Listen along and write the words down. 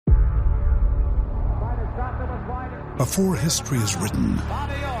Before history is written,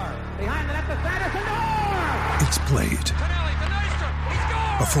 it's played.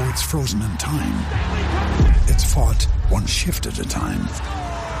 Before it's frozen in time, it's fought one shift at a time.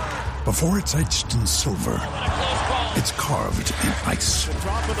 Before it's etched in silver, it's carved in ice.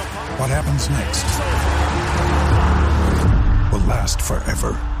 What happens next will last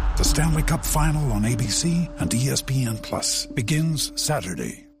forever. The Stanley Cup Final on ABC and ESPN Plus begins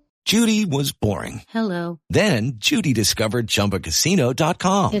Saturday. Judy was boring. Hello. Then Judy discovered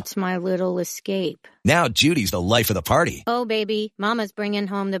ChumbaCasino.com. It's my little escape. Now Judy's the life of the party. Oh, baby, mama's bringing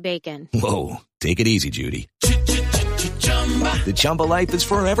home the bacon. Whoa, take it easy, Judy. The Chumba life is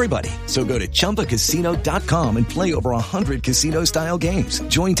for everybody. So go to ChumbaCasino.com and play over 100 casino-style games.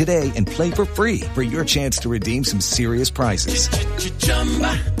 Join today and play for free for your chance to redeem some serious prizes.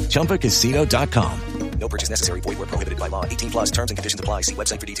 ChumbaCasino.com. No purchase necessary. Void where prohibited by law. 18 plus terms and conditions apply. See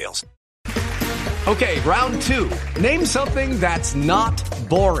website for details. Okay, round two. Name something that's not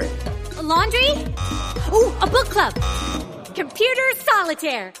boring. A laundry? Ooh, a book club. Computer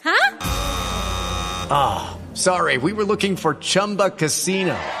solitaire, huh? Ah, sorry, we were looking for Chumba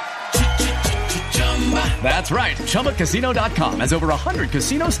Casino. That's right, ChumbaCasino.com has over 100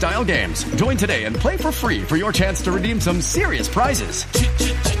 casino-style games. Join today and play for free for your chance to redeem some serious prizes.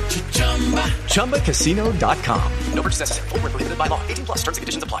 ChumbaCasino.com. No purchase necessary. Void where prohibited by law. 18 plus terms and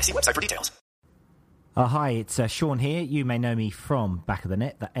conditions apply. See website for details. Hi, it's Sean here. You may know me from Back of the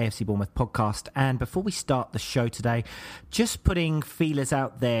Net, the AFC Bournemouth podcast. And before we start the show today, just putting feelers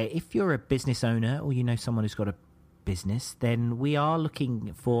out there. If you're a business owner or you know someone who's got a business, then we are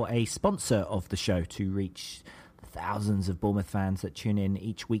looking for a sponsor of the show to reach the thousands of Bournemouth fans that tune in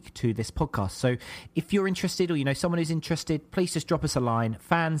each week to this podcast. So if you're interested or you know someone who's interested, please just drop us a line,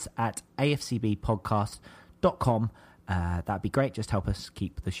 fans@afcbpodcast.com. That'd be great. Just help us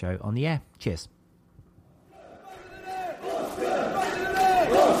keep the show on the air. Cheers.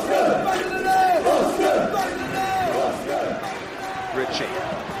 Ritchie.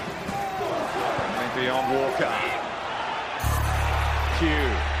 Maybe on Walker.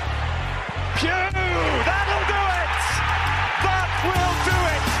 Pugh. That'll do it! That will do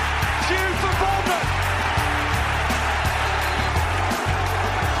it! Pugh for Bournemouth.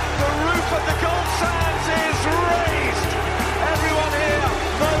 The roof of the Gold Sands is raised. Everyone here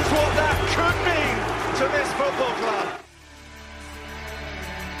knows what that could mean to this football club.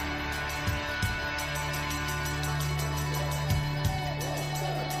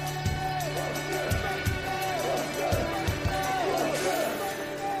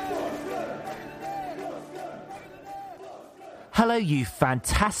 Hello, you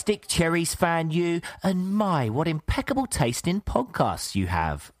fantastic Cherries fan, you, and my, what impeccable taste in podcasts you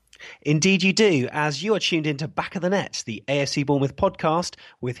have. Indeed you do, as you are tuned into Back of the Net, the AFC Bournemouth podcast,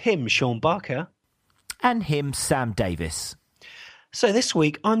 with him, Sean Barker. And him, Sam Davis. So this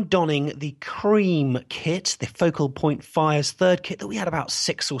week, I'm donning the cream kit, the Focal Point Fire's third kit that we had about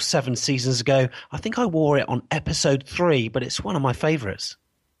 6 or 7 seasons ago. I think I wore it on episode 3, but it's one of my favourites.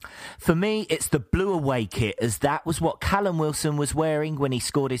 For me, it's the blue away kit, as that was what Callum Wilson was wearing when he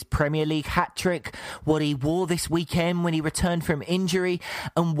scored his Premier League hat-trick, what he wore this weekend when he returned from injury,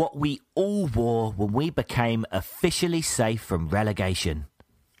 and what we all wore when we became officially safe from relegation.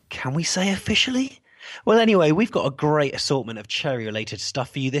 Can we say officially? Well, anyway, we've got a great assortment of Cherry-related stuff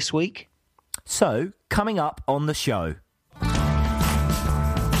for you this week. So, coming up on the show...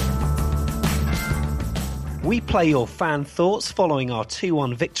 we play your fan thoughts following our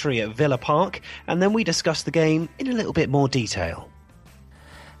 2-1 victory at Villa Park, and then we discuss the game in a little bit more detail.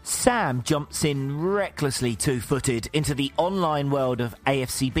 Sam jumps in recklessly two-footed into the online world of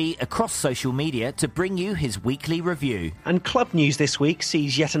AFCB across social media to bring you his weekly review. And club news this week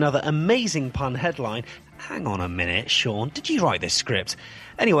sees yet another amazing pun headline. Hang on a minute, Sean, did you write this script?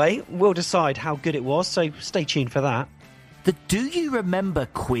 Anyway, we'll decide how good it was, so stay tuned for that. The Do You Remember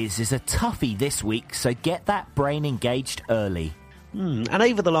quiz is a toughie this week, so get that brain engaged early. And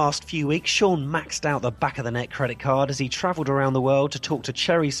over the last few weeks, Sean maxed out the Back of the Net credit card as he travelled around the world to talk to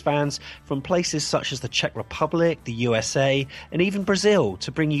Cherries fans from places such as the Czech Republic, the USA, and even Brazil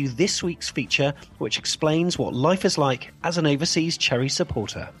to bring you this week's feature, which explains what life is like as an overseas Cherry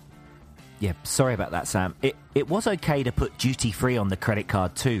supporter. Yeah, sorry about that, Sam. It was okay to put duty-free on the credit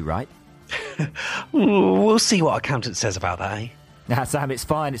card too, right? We'll see what accountant says about that, eh? Nah, Sam, it's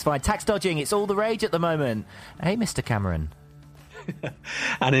fine. Tax dodging, it's all the rage at the moment. Hey, Mr. Cameron.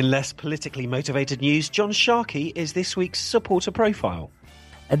 And in less politically motivated news, John Sharkey is this week's supporter profile.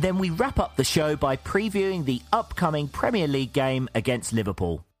 And then we wrap up the show by previewing the upcoming Premier League game against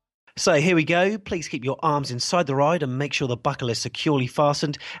Liverpool. So here we go. Please keep your arms inside the ride and make sure the buckle is securely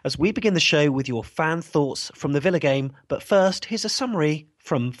fastened as we begin the show with your fan thoughts from the Villa game. But first, here's a summary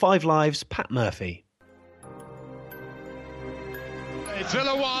from 5 Live's Pat Murphy. It's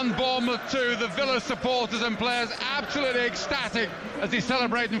Villa 1, Bournemouth 2. The Villa supporters and players absolutely ecstatic as they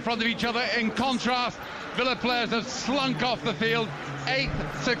celebrate in front of each other. In contrast, Villa players have slunk off the field.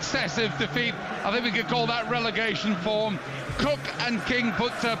 8th successive defeat. I think we could call that relegation form. Cook and King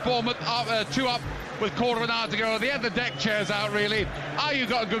put Bournemouth up, 2 up with quarter of an hour to go. They had the deck chairs out, really. You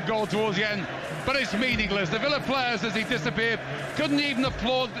got a good goal towards the end, but it's meaningless. The Villa players, as he disappeared, couldn't even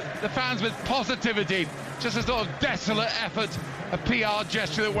applaud the fans with positivity. Just a sort of desolate effort, a PR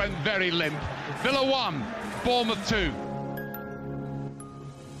gesture that went very limp. Villa 1, Bournemouth 2.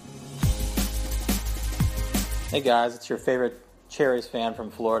 Hey guys, it's your favorite Cherries fan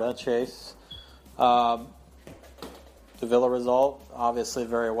from Florida, Chase. The Villa result, obviously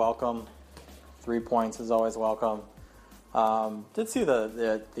very welcome. 3 points is always welcome. Did see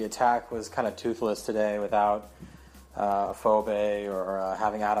the attack was kind of toothless today without Afobe or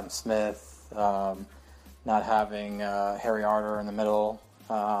having Adam Smith, not having Harry Arter in the middle.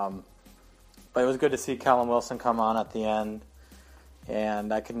 But it was good to see Callum Wilson come on at the end.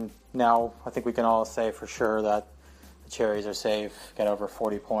 And I think we can all say for sure that the Cherries are safe, get over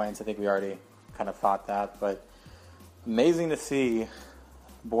 40 points. I think we already kind of thought that, but amazing to see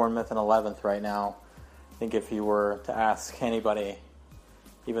Bournemouth in 11th right now. I think if you were to ask anybody,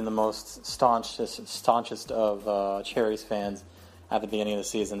 even the most staunchest of Cherries fans at the beginning of the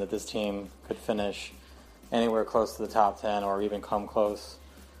season, that this team could finish anywhere close to the top 10 or even come close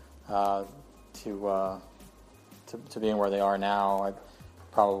to being where they are now,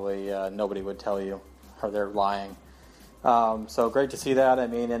 probably nobody would tell you, or they're lying. So great to see that. I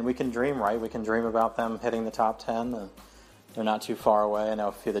mean, and we can dream, right? We can dream about them hitting the top 10. They're not too far away. I know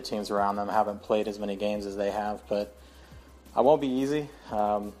a few of the teams around them haven't played as many games as they have, but it won't be easy.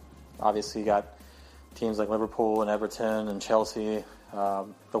 Obviously, you got teams like Liverpool and Everton and Chelsea.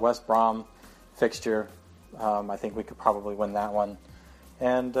 The West Brom fixture, I think we could probably win that one.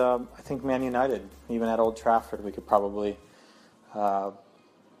 And I think Man United, even at Old Trafford, we could probably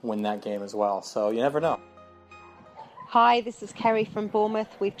win that game as well. So you never know. Hi, this is Kerry from Bournemouth.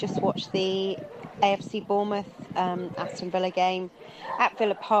 We've just watched the AFC Bournemouth Aston Villa game at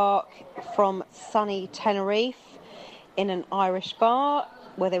Villa Park from sunny Tenerife in an Irish bar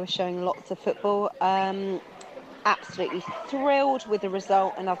where they were showing lots of football. Absolutely thrilled with the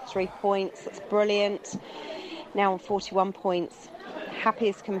result. Another 3 points. That's brilliant. Now on 41 points. Happy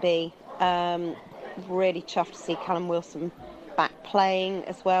as can be. Really chuffed to see Callum Wilson back playing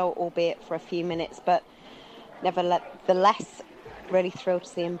as well, albeit for a few minutes, but nevertheless, really thrilled to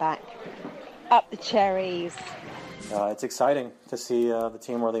see him back. Up the Cherries. It's exciting to see the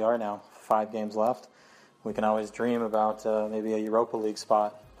team where they are now. 5 games left. We can always dream about maybe a Europa League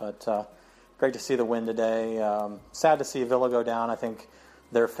spot, but great to see the win today. Sad to see Villa go down. I think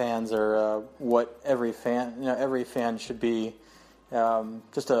their fans are what every fan should be.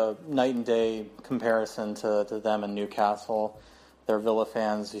 Just a night and day comparison to them in Newcastle. They're Villa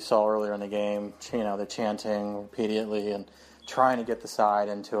fans. You saw earlier in the game, they're chanting repeatedly and trying to get the side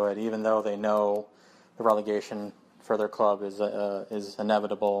into it, even though they know the relegation for their club is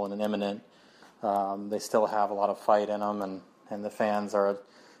inevitable and imminent. They still have a lot of fight in them, and the fans are,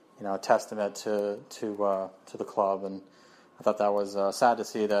 a testament to the club. And I thought that was sad to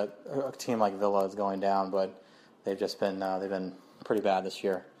see that a team like Villa is going down, but they've been pretty bad this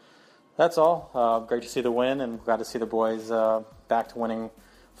year. That's all. Great to see the win, and glad to see the boys back to winning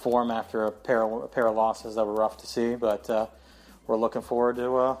form after a pair of losses that were rough to see. But we're looking forward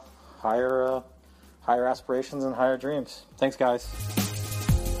to higher aspirations and higher dreams. Thanks, guys.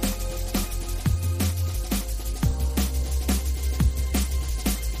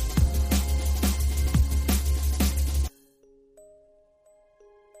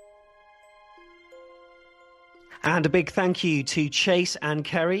 And a big thank you to Chase and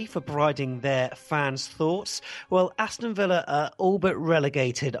Kerry for providing their fans' thoughts. Well, Aston Villa are all but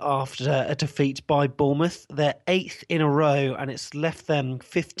relegated after a defeat by Bournemouth. They're 8th in a row, and it's left them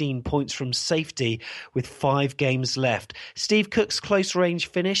 15 points from safety with 5 games left. Steve Cook's close-range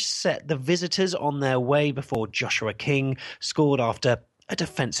finish set the visitors on their way before Joshua King scored after a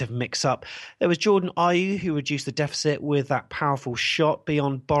defensive mix-up. There was Jordan Ayew who reduced the deficit with that powerful shot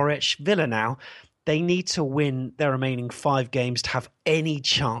beyond Boric. Villa now, they need to win their remaining 5 games to have any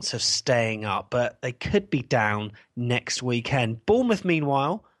chance of staying up, but they could be down next weekend. Bournemouth,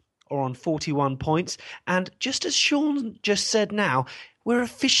 meanwhile, are on 41 points, and just as Sean just said now, we're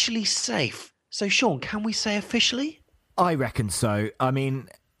officially safe. So, Sean, can we say officially? I reckon so. I mean,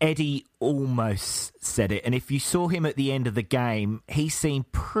 Eddie almost said it. And if you saw him at the end of the game, he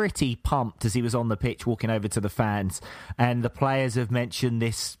seemed pretty pumped as he was on the pitch walking over to the fans. And the players have mentioned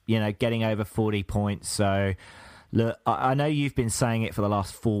this, getting over 40 points. So, look, I know you've been saying it for the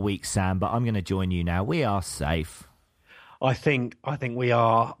last 4 weeks, Sam, but I'm going to join you now. We are safe. I think we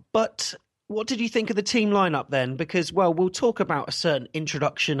are. But what did you think of the team lineup then? Because, well, we'll talk about a certain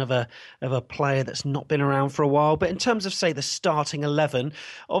introduction of a player that's not been around for a while. But in terms of, say, the starting 11,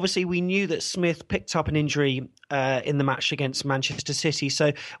 obviously we knew that Smith picked up an injury in the match against Manchester City.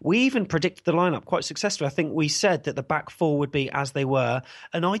 So we even predicted the lineup quite successfully. I think we said that the back four would be as they were.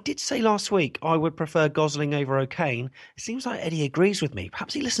 And I did say last week I would prefer Gosling over O'Kane. It seems like Eddie agrees with me.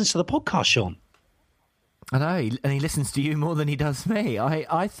 Perhaps he listens to the podcast, Sean. I know, and he listens to you more than he does me.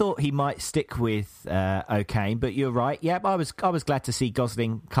 I thought he might stick with O'Kane, but you're right. Yep, I was glad to see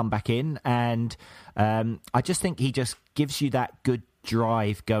Gosling come back in, and I just think he just gives you that good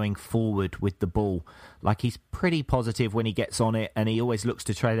drive going forward with the ball. Like, he's pretty positive when he gets on it, and he always looks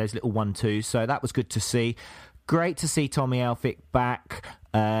to try those little 1-2s, so that was good to see. Great to see Tommy Elphick back.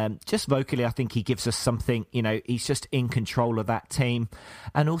 Just vocally, I think he gives us something. He's just in control of that team.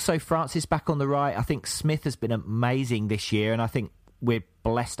 And also Francis back on the right. I think Smith has been amazing this year, and I think we're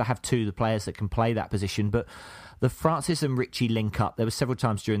blessed to have two of the players that can play that position. But the Francis and Richie link up, there were several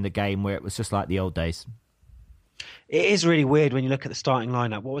times during the game where it was just like the old days. It is really weird when you look at the starting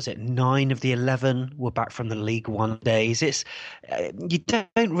lineup. What was it? 9 of the 11 were back from the League One days. It's you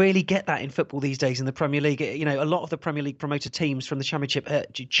don't really get that in football these days in the Premier League. A lot of the Premier League promoted teams from the Championship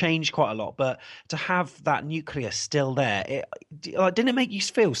changed quite a lot, but to have that nucleus still there, didn't it make you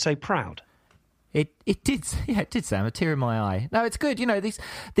feel so proud? It did, yeah, it did, Sam. A tear in my eye. No, it's good.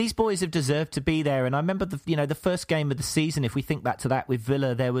 These boys have deserved to be there. And I remember the first game of the season. If we think back to that with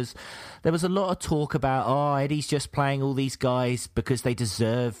Villa, there was a lot of talk about Eddie's just playing all these guys because they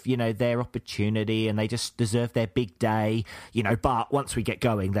deserve their opportunity and they just deserve their big day. But once we get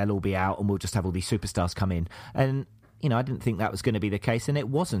going, they'll all be out and we'll just have all these superstars come in. And I didn't think that was going to be the case, and it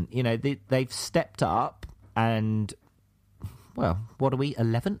wasn't. They've stepped up, and well, what are we,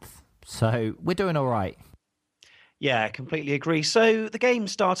 11th? So we're doing all right. Yeah, completely agree. So the game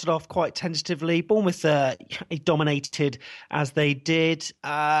started off quite tentatively. Bournemouth dominated as they did,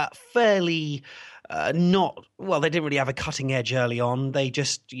 fairly they didn't really have a cutting edge early on. They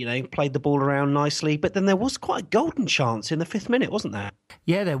just, played the ball around nicely. But then there was quite a golden chance in the 5th minute, wasn't there?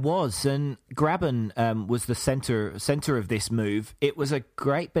 Yeah, there was. And Graben was the centre of this move. It was a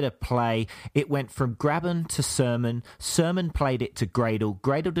great bit of play. It went from Graben to Sermon. Sermon played it to Gradel.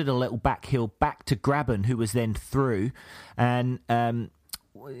 Gradel did a little back heel back to Graben, who was then through. And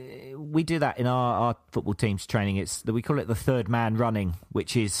we do that in our football team's training. We call it the third man running,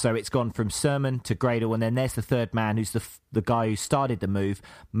 which is, so it's gone from Sermon to Gradel, and then there's the third man who's the guy who started the move,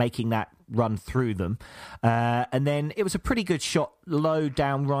 making that run through them. And then it was a pretty good shot, low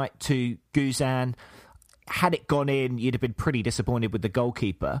down right to Guzan. Had it gone in, you'd have been pretty disappointed with the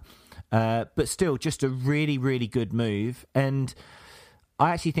goalkeeper. But still, just a really, really good move. And I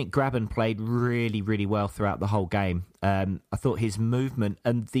actually think Graben played really, really well throughout the whole game. I thought his movement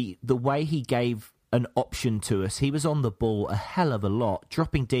and the way he gave an option to us, he was on the ball a hell of a lot,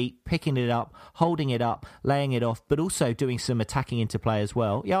 dropping deep, picking it up, holding it up, laying it off, but also doing some attacking interplay as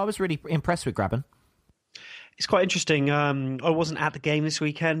well. Yeah, I was really impressed with Graben. It's quite interesting. I wasn't at the game this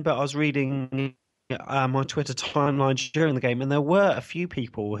weekend, but I was reading my Twitter timeline during the game, and there were a few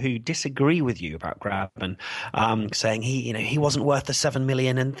people who disagree with you about Graben, saying he wasn't worth the 7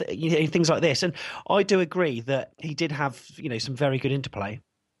 million and things like this. And I do agree that he did have some very good interplay.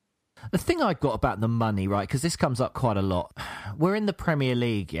 The thing I got about the money, right, because this comes up quite a lot. We're in the Premier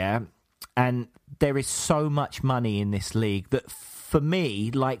League, yeah, and there is so much money in this league that for me,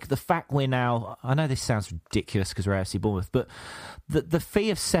 like the fact we're now, I know this sounds ridiculous because we're AFC Bournemouth, but the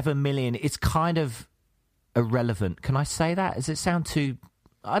fee of 7 million is kind of irrelevant. Can I say that? Does it sound too,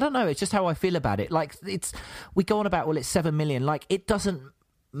 I don't know, it's just how I feel about it. Like, we go on about, well, it's 7 million. Like, it doesn't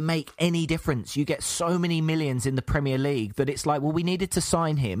make any difference. You get so many millions in the Premier League that it's like, well, we needed to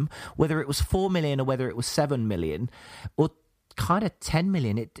sign him, whether it was 4 million or whether it was 7 million or kind of 10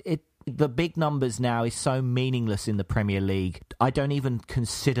 million. The big numbers now is so meaningless in the Premier League. I don't even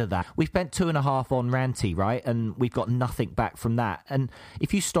consider that. We spent 2.5 on Ranty, right? And we've got nothing back from that. And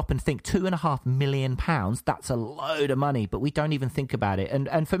if you stop and think, £2.5 million, that's a load of money, but we don't even think about it.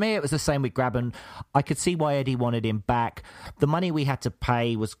 And for me, it was the same with Graben. I could see why Eddie wanted him back. The money we had to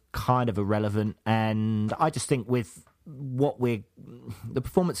pay was kind of irrelevant. And I just think with the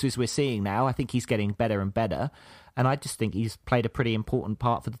performances we're seeing now, I think he's getting better and better. And I just think he's played a pretty important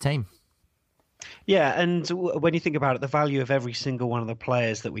part for the team. Yeah, and when you think about it, the value of every single one of the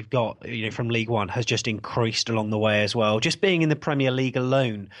players that we've got, from League One has just increased along the way as well. Just being in the Premier League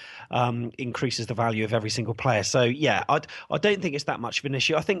alone increases the value of every single player. So, yeah, I don't think it's that much of an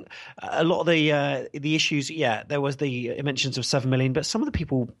issue. I think a lot of the issues, there was the mentions of 7 million, but some of the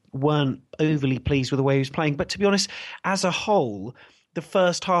people weren't overly pleased with the way he was playing. But to be honest, as a whole, the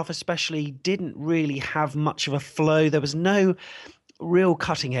first half especially didn't really have much of a flow. There was no real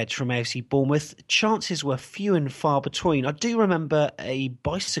cutting edge from AFC Bournemouth. Chances were few and far between. I do remember a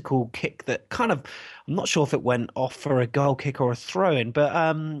bicycle kick that I'm not sure if it went off for a goal kick or a throw-in, but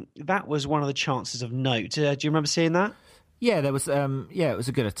that was one of the chances of note. Do you remember seeing that? Yeah, there was. It was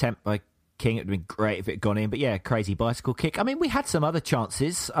a good attempt by King. It would have been great if it had gone in, but yeah, crazy bicycle kick. I mean, we had some other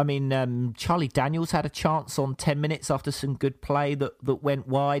chances. I mean, Charlie Daniels had a chance on 10 minutes after some good play that went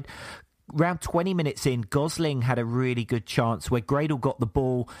wide. Around 20 minutes in, Gosling had a really good chance where Gradle got the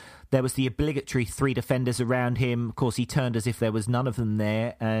ball. There was the obligatory 3 defenders around him. Of course, he turned as if there was none of them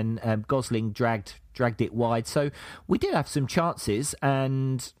there, and Gosling dragged it wide. So we did have some chances,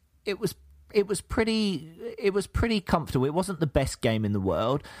 and it was pretty comfortable. It wasn't the best game in the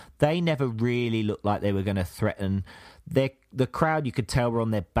world. They never really looked like they were going to threaten. The crowd, you could tell, were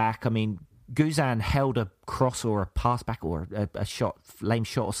on their back. I mean, Guzan held a cross or a pass back or a shot, lame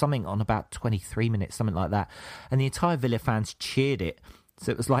shot or something on about 23 minutes, something like that. And the entire Villa fans cheered it.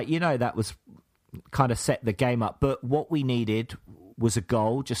 So it was like, that was kind of set the game up. But what we needed was a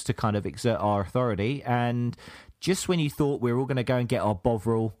goal just to kind of exert our authority. And just when you thought we were all going to go and get our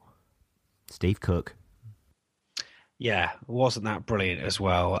Bovril, Steve Cook. Yeah, wasn't that brilliant as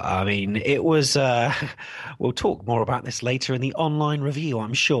well? I mean, it was, we'll talk more about this later in the online review,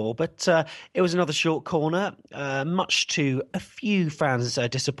 I'm sure, but it was another short corner, much to a few fans'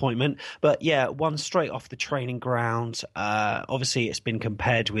 disappointment, but yeah, one straight off the training ground. Obviously, it's been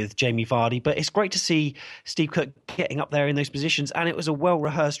compared with Jamie Vardy, but it's great to see Steve Cook getting up there in those positions, and it was a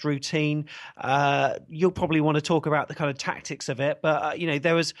well-rehearsed routine. You'll probably want to talk about the kind of tactics of it, but,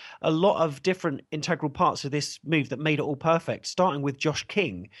 there was a lot of different integral parts of this move that made it all perfect, starting with Josh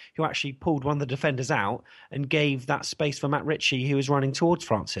King, who actually pulled one of the defenders out and gave that space for Matt Ritchie, who was running towards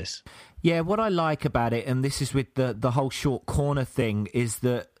Francis. Yeah, what I like about it, and this is with the whole short corner thing, is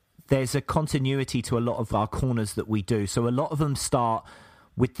that there's a continuity to a lot of our corners that we do. So a lot of them start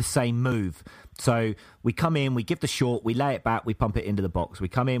with the same move. So we come in, we give the short, we lay it back, we pump it into the box. We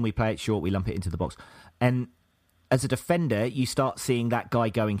come in, we play it short, we lump it into the box. And as a defender, you start seeing that guy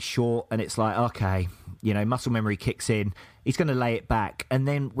going short, and it's like, okay, muscle memory kicks in. He's going to lay it back. And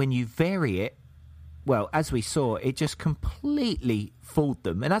then when you vary it, well, as we saw, it just completely fooled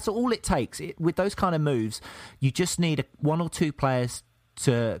them. And that's all it takes. With those kind of moves, you just need 1 or 2 players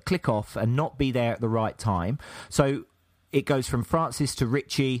to click off and not be there at the right time. So it goes from Francis to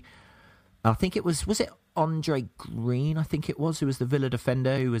Ritchie. I think it was it Andre Green, I think it was, who was the Villa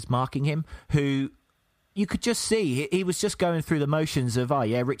defender who was marking him, who you could just see he was just going through the motions of,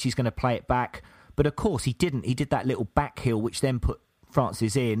 Ritchie's going to play it back. But of course he didn't. He did that little back heel, which then put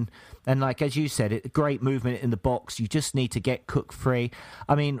Francis in. And as you said, great movement in the box. You just need to get Cook free.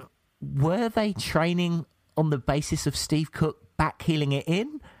 I mean, were they training on the basis of Steve Cook back heeling it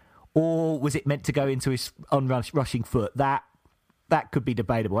in? Or was it meant to go into his rushing foot? That could be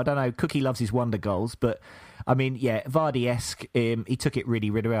debatable. I don't know. Cookie loves his wonder goals, but I mean, yeah, Vardy-esque. He took it really,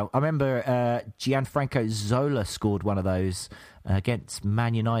 really well. I remember Gianfranco Zola scored one of those against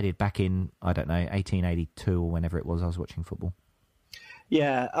Man United back in, 1882 or whenever it was I was watching football.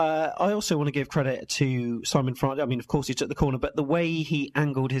 Yeah, I also want to give credit to Simon Francis. I mean, of course, he took the corner, but the way he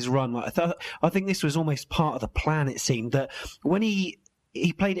angled his run, I think this was almost part of the plan, it seemed, that when he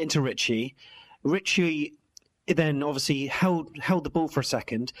played it into Ritchie then obviously held the ball for a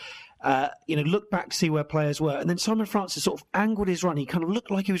second, looked back to see where players were, and then Simon Francis sort of angled his run. He kind of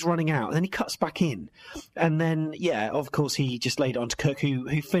looked like he was running out, and then he cuts back in. And then, of course, he just laid it on to Cook,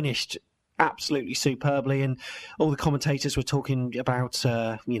 who finished absolutely superbly, and all the commentators were talking about,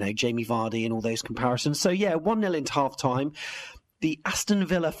 Jamie Vardy and all those comparisons. So, 1-0 into half-time. The Aston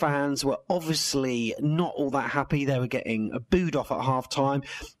Villa fans were obviously not all that happy. They were getting booed off at half-time.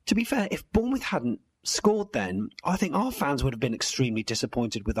 To be fair, if Bournemouth hadn't scored then, I think our fans would have been extremely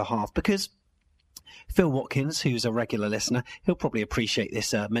disappointed with the half, because Phil Watkins, who's a regular listener, he'll probably appreciate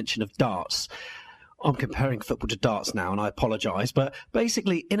this mention of darts. I'm comparing football to darts now, and I apologise, but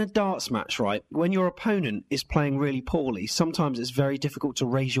basically in a darts match, right, when your opponent is playing really poorly, sometimes it's very difficult to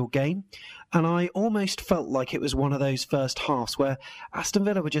raise your game. And I almost felt like it was one of those first halves where Aston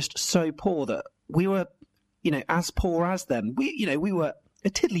Villa were just so poor that we were, as poor as them. We were a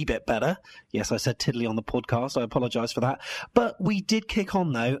tiddly bit better. Yes, I said tiddly on the podcast. I apologise for that. But we did kick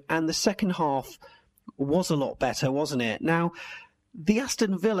on, though, and the second half was a lot better, wasn't it? Now, the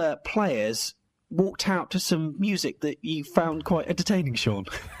Aston Villa players walked out to some music that you found quite entertaining, Sean.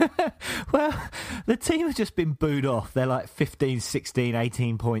 Well, the team have just been booed off. They're like 15, 16,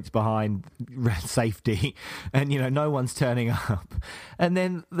 18 points behind safety, and, no one's turning up. And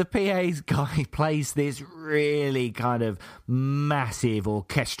then the PA's guy plays this really kind of massive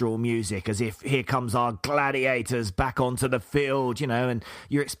orchestral music as if here comes our gladiators back onto the field, and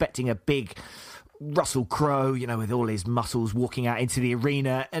you're expecting a big Russell Crowe, with all his muscles walking out into the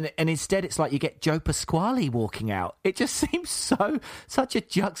arena, and instead it's like you get Joe Pasquale walking out. It just seems such a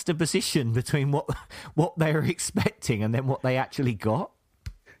juxtaposition between what they were expecting and then what they actually got.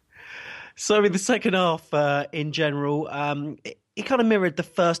 So in the second half, in general, it kind of mirrored the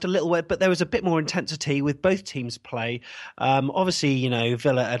first a little bit, but there was a bit more intensity with both teams' play. Obviously,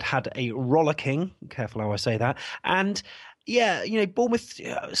 Villa had a rollicking, careful how I say that, and yeah, Bournemouth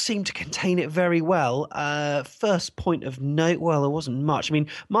seemed to contain it very well. First point of note, well, there wasn't much. I mean,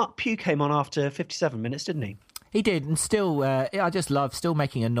 Mark Pugh came on after 57 minutes, didn't he? He did, and still, I just love still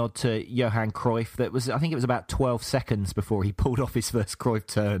making a nod to Johan Cruyff. I think it was about 12 seconds before he pulled off his first Cruyff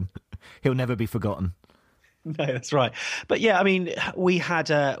turn. He'll never be forgotten. No, that's right. But yeah, I mean, we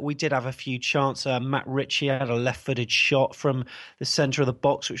did have a few chances. Matt Ritchie had a left-footed shot from the centre of the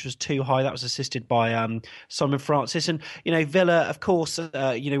box, which was too high. That was assisted by Simon Francis. And, Villa, of course,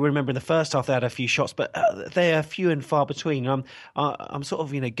 we remember in the first half they had a few shots, but they are few and far between. I'm sort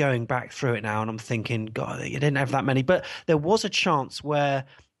of, going back through it now, and I'm thinking, God, you didn't have that many. But there was a chance where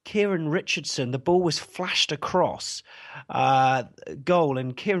Kieran Richardson, the ball was flashed across goal,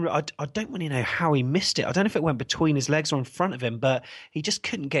 and Kieran, I don't really know how he missed it. I don't know if it went between his legs or in front of him, but he just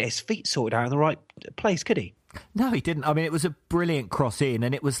couldn't get his feet sorted out in the right place, could he? No, he didn't. I mean, it was a brilliant cross in,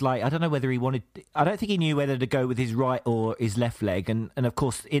 and it was like, I don't know whether he wanted, I don't think he knew whether to go with his right or his left leg, and of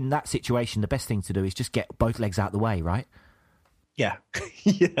course, in that situation, the best thing to do is just get both legs out the way, right? Yeah.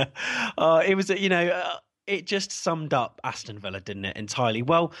 Yeah. It was, it just summed up Aston Villa, didn't it, entirely?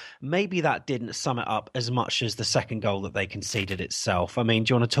 Well, maybe that didn't sum it up as much as the second goal that they conceded itself. I mean,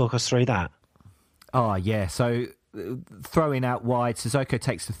 do you want to talk us through that? Oh, yeah. So throwing out wide, Sissoko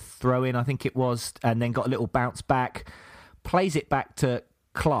takes the throw in, I think it was, and then got a little bounce back, plays it back to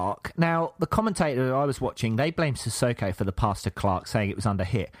Clark. Now, the commentator I was watching, they blamed Sissoko for the pass to Clark, saying it was under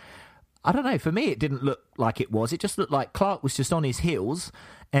hit. I don't know, for me it didn't look like it was. It just looked like Clark was just on his heels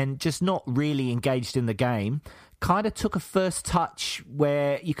and just not really engaged in the game. Kind of took a first touch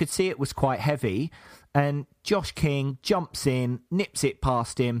where you could see it was quite heavy, and Josh King jumps in, nips it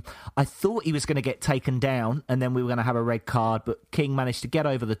past him. I thought he was going to get taken down and then we were going to have a red card, but King managed to get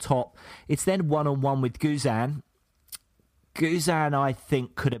over the top. It's then one-on-one with Guzan. Guzan, I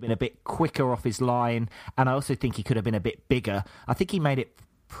think, could have been a bit quicker off his line, and I also think he could have been a bit bigger. I think he made it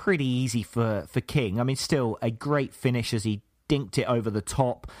pretty easy for King. I mean, still a great finish as he dinked it over the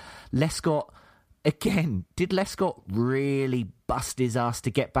top. Lescott, again, did Lescott really bust his ass to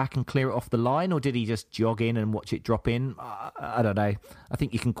get back and clear it off the line, or did he just jog in and watch it drop in? I don't know. I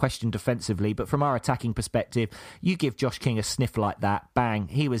think you can question defensively, but from our attacking perspective, you give Josh King a sniff like that, bang,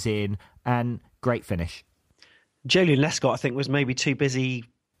 he was in, and great finish. Joleon Lescott, I think, was maybe too busy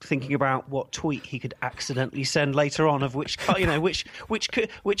thinking about what tweet he could accidentally send later on, of which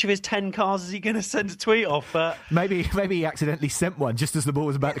which of his 10 cars is he going to send a tweet off? But maybe he accidentally sent one just as the ball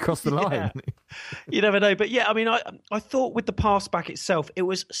was about to cross the line. You never know. But yeah, I mean, I thought with the pass back itself, it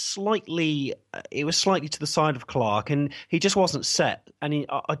was slightly to the side of Clark, and he just wasn't set, and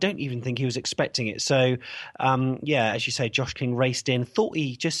I don't even think he was expecting it. So as you say, Josh King raced in. I thought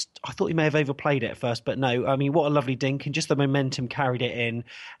he may have overplayed it at first, but no. I mean, what a lovely dink, and just the momentum carried it in.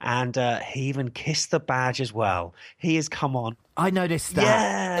 And he even kissed the badge as well. He has come on. I noticed that.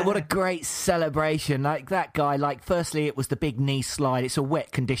 Yeah. What a great celebration. Like that guy, firstly, it was the big knee slide. It's a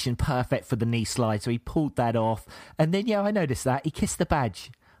wet condition, perfect for the knee slide. So he pulled that off. And then, I noticed that. He kissed the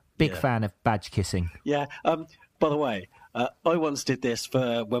badge. Big fan of badge kissing. Yeah. By the way, I once did this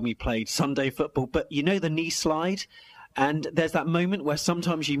for when we played Sunday football. But the knee slide? And there's that moment where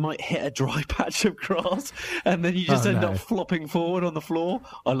sometimes you might hit a dry patch of grass and then you just end up flopping forward on the floor.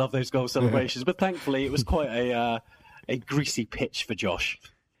 I love those goal celebrations, but thankfully it was quite a greasy pitch for Josh.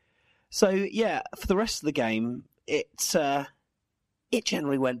 So, for the rest of the game, it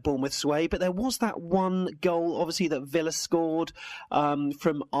generally went Bournemouth's way, but there was that one goal, obviously, that Villa scored from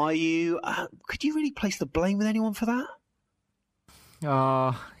Ayew. Could you really place the blame with anyone for that?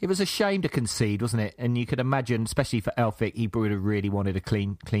 It was a shame to concede, wasn't it? And you could imagine, especially for Elphick, he would have really wanted a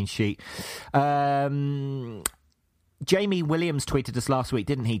clean sheet. Jamie Williams tweeted us last week,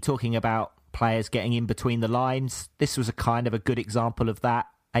 didn't he, talking about players getting in between the lines. This was a kind of a good example of that.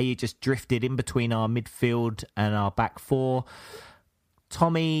 Ayew just drifted in between our midfield and our back four.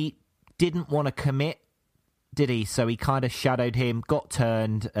 Tommy didn't want to commit, did he? So he kind of shadowed him, got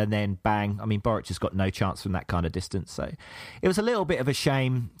turned, and then bang. I mean, Boric has got no chance from that kind of distance. So it was a little bit of a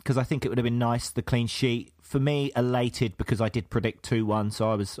shame because I think it would have been nice, the clean sheet. For me, elated because I did predict 2-1, so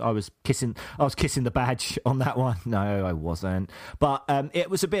I was kissing the badge on that one. No, I wasn't. But it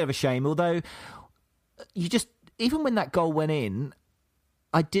was a bit of a shame. Although even when that goal went in,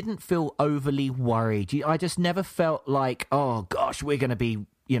 I didn't feel overly worried. I just never felt like, oh gosh, we're going to be,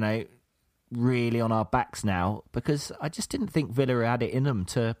 really on our backs now, because I just didn't think Villa had it in them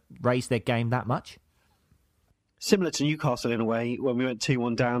to raise their game that much. Similar to Newcastle in a way, when we went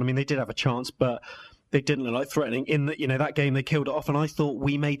 2-1 down. I mean, they did have a chance, but they didn't look like threatening. In that game, they killed it off, and I thought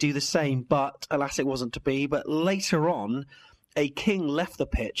we may do the same, but alas, it wasn't to be. But later on, a king left the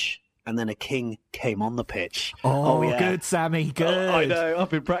pitch, and then a king came on the pitch. Oh yeah. Good, Sammy, good. I know, I've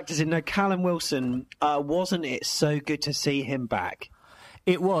been practicing. No, Callum Wilson, wasn't it so good to see him back?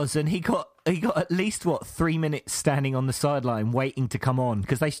 It was, and he got at least 3 minutes standing on the sideline waiting to come on,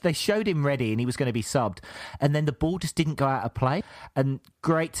 because they showed him ready and he was going to be subbed, and then the ball just didn't go out of play. And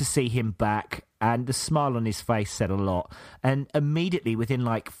great to see him back, and the smile on his face said a lot. And immediately within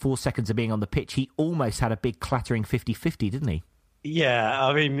 4 seconds of being on the pitch, he almost had a big clattering 50-50, didn't he? Yeah,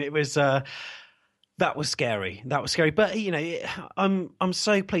 I mean, it was that was scary. That was scary. But I'm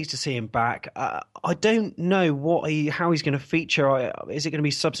so pleased to see him back. I don't know how he's going to feature. Is it going to be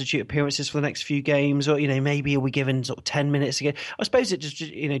substitute appearances for the next few games, or maybe are we given 10 minutes again? I suppose it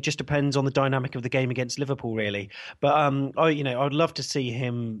just depends on the dynamic of the game against Liverpool, really. But I'd love to see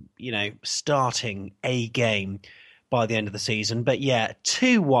him starting a game by the end of the season. But yeah,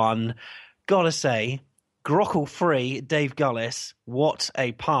 2-1. Gotta say, Grockle free, Dave Gullis. What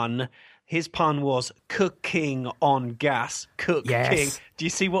a pun. His pun was cooking on gas. King. Do you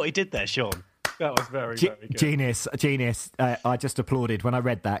see what he did there, Sean? That was very, very good. Genius. I just applauded when I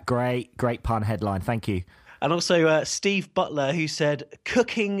read that. Great pun headline. Thank you. And also Steve Butler, who said,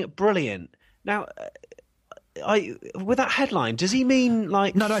 cooking brilliant. Now, with that headline, does he mean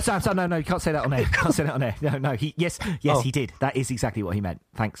like... No, Sam, no, you can't say that on air. Can't say that on air. No, yes, he did. That is exactly what he meant.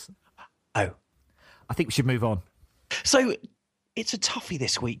 Thanks. Oh. I think we should move on. So... It's a toughie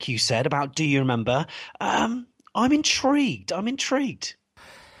this week, you said, about Do You Remember? I'm intrigued.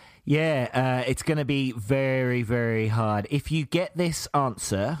 Yeah, it's going to be very, very hard. If you get this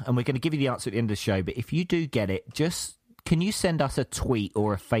answer, and we're going to give you the answer at the end of the show, but if you do get it, can you send us a tweet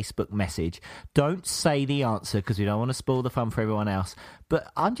or a Facebook message? Don't say the answer because we don't want to spoil the fun for everyone else.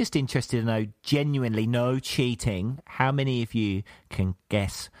 But I'm just interested to know, genuinely, no cheating, how many of you can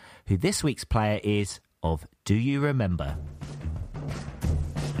guess who this week's player is of Do You Remember?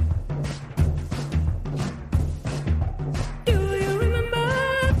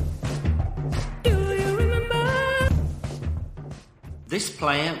 This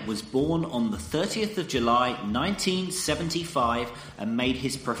player was born on the 30th of July 1975 and made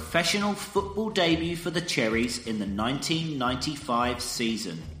his professional football debut for the Cherries in the 1995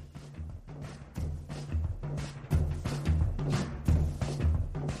 season.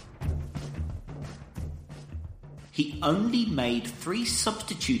 He only made 3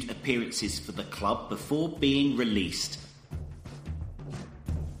 substitute appearances for the club before being released.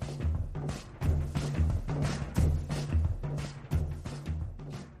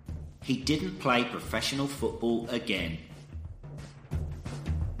 He didn't play professional football again.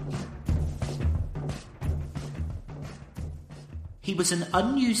 He was an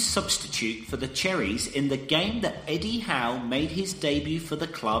unused substitute for the Cherries in the game that Eddie Howe made his debut for the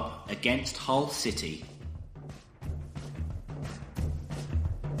club against Hull City.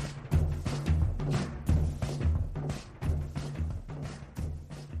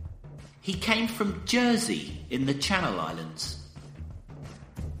 He came from Jersey in the Channel Islands.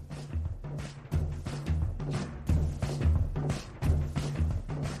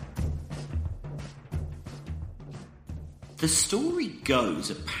 The story goes,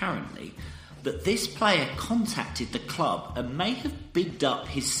 apparently, that this player contacted the club and may have bigged up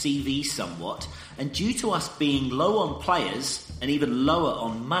his CV somewhat, and due to us being low on players and even lower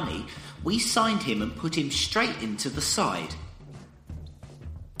on money, we signed him and put him straight into the side.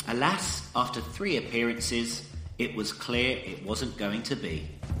 Alas, after 3 appearances, it was clear it wasn't going to be.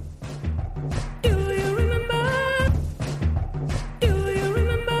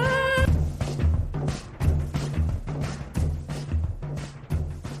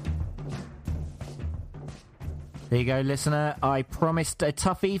 There you go, listener. I promised a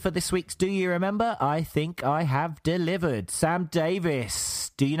toughie for this week's Do You Remember? I think I have delivered. Sam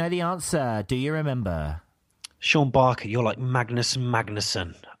Davis, do you know the answer? Do you remember? Sean Barker, you're like Magnus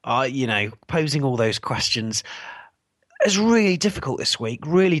Magnusson. Posing all those questions. It's really difficult this week.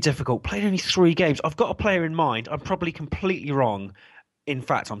 Really difficult. Played only 3 games. I've got a player in mind. I'm probably completely wrong. In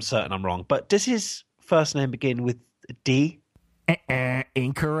fact, I'm certain I'm wrong. But does his first name begin with D?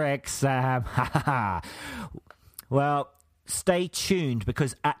 Incorrect, Sam. Well, stay tuned,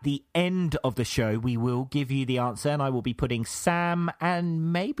 because at the end of the show we will give you the answer, and I will be putting Sam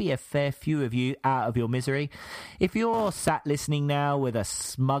and maybe a fair few of you out of your misery. If you're sat listening now with a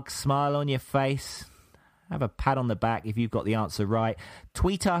smug smile on your face, have a pat on the back if you've got the answer right.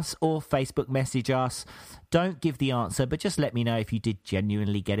 Tweet us or Facebook message us. Don't give the answer, but just let me know if you did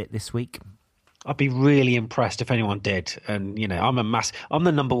genuinely get it this week. I'd be really impressed if anyone did. And, I'm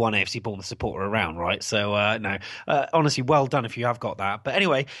the number one AFC Bournemouth supporter around, right? So, honestly, well done if you have got that. But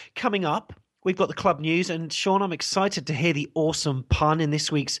anyway, coming up, we've got the club news. And, Sean, I'm excited to hear the awesome pun in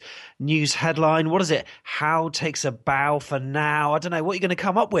this week's news headline. What is it? How takes a bow for now? I don't know. What are you going to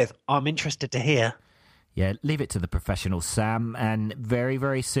come up with? I'm interested to hear. Yeah, leave it to the professionals, Sam, and very,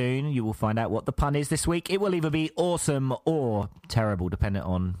 very soon you will find out what the pun is this week. It will either be awesome or terrible, depending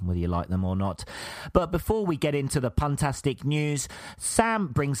on whether you like them or not. But before we get into the puntastic news, Sam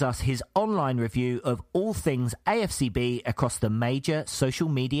brings us his online review of all things AFCB across the major social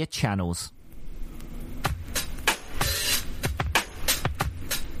media channels.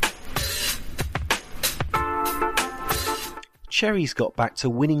 Cherries got back to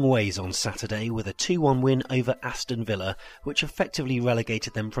winning ways on Saturday with a 2-1 win over Aston Villa, which effectively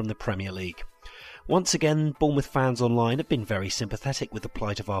relegated them from the Premier League. Once again, Bournemouth fans online have been very sympathetic with the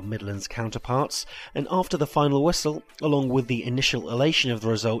plight of our Midlands counterparts, and after the final whistle, along with the initial elation of the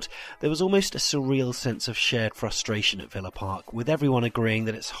result, there was almost a surreal sense of shared frustration at Villa Park, with everyone agreeing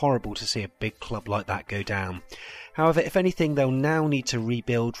that it's horrible to see a big club like that go down. However, if anything, they'll now need to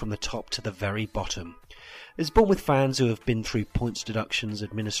rebuild from the top to the very bottom. As Bournemouth fans who have been through points deductions,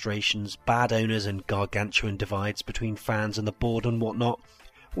 administrations, bad owners and gargantuan divides between fans and the board and whatnot,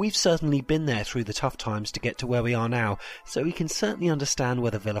 we've certainly been there through the tough times to get to where we are now, so we can certainly understand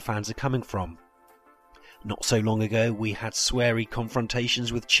where the Villa fans are coming from. Not so long ago, we had sweary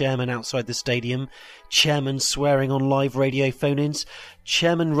confrontations with chairmen outside the stadium, chairmen swearing on live radio phone-ins,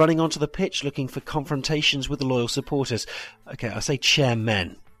 chairmen running onto the pitch looking for confrontations with the loyal supporters. Okay, I say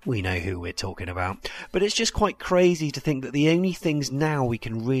chairmen. We know who we're talking about. But it's just quite crazy to think that the only things now we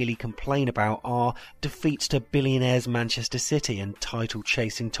can really complain about are defeats to billionaires Manchester City and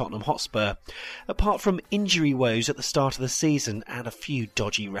title-chasing Tottenham Hotspur. Apart from injury woes at the start of the season and a few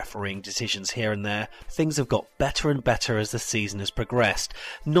dodgy refereeing decisions here and there, things have got better and better as the season has progressed,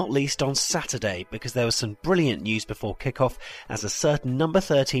 not least on Saturday, because there was some brilliant news before kickoff as a certain number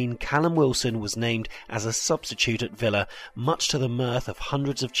 13 Callum Wilson was named as a substitute at Villa, much to the mirth of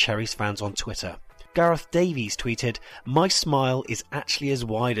hundreds of Cherries fans on Twitter. Gareth Davies tweeted, "My smile is actually as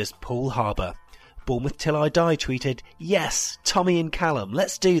wide as Poole Harbour." Bournemouth Till I Die tweeted, "Yes, Tommy and Callum,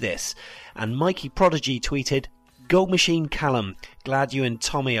 let's do this." And Mikey Prodigy tweeted, "Goal machine Callum, glad you and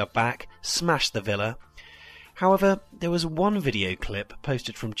Tommy are back, smash the Villa." However, there was one video clip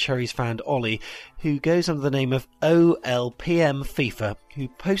posted from Cherries fan Ollie, who goes under the name of OLPM FIFA, who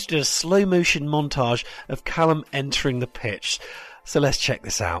posted a slow motion montage of Callum entering the pitch. So let's check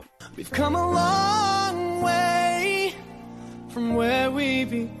this out. We've come a long way from where we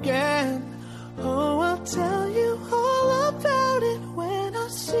began. Oh, I'll tell you all about it when I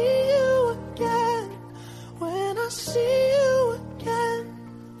see you again. When I see you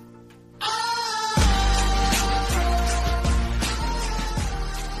again.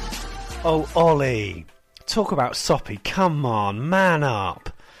 Oh, Ollie. Talk about soppy. Come on, man up.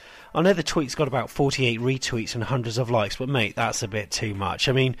 I know the tweet's got about 48 retweets and hundreds of likes, but mate, that's a bit too much.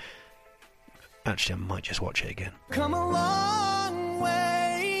 I mean, actually, I might just watch it again. Come a long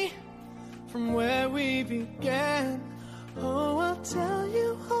way from where we began. Oh, I'll tell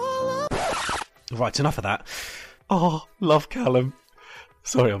you all about... Right, enough of that. Oh, love Callum.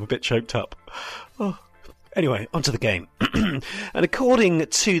 Sorry, I'm a bit choked up. Oh. Anyway, onto the game. And according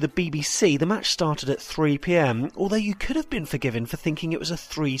to the BBC, the match started at 3 p.m, although you could have been forgiven for thinking it was a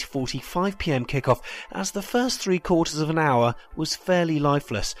 3:45 p.m. kickoff, as the first 3/4 of an hour was fairly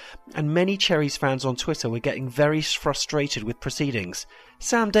lifeless, and many Cherries fans on Twitter were getting very frustrated with proceedings.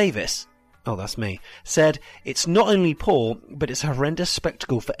 Sam Davis, oh that's me, said, "It's not only poor, but it's a horrendous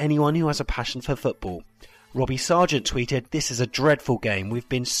spectacle for anyone who has a passion for football." Robbie Sargent tweeted, "This is a dreadful game, we've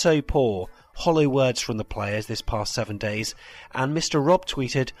been so poor." hollow words from the players this past 7 days, and Mr. Rob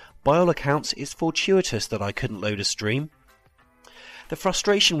tweeted, "By all accounts, it's fortuitous that I couldn't load a stream." The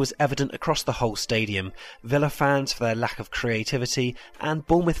frustration was evident across the whole stadium. Villa fans for their lack of creativity and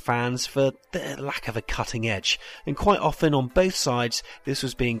Bournemouth fans for their lack of a cutting edge. And quite often on both sides this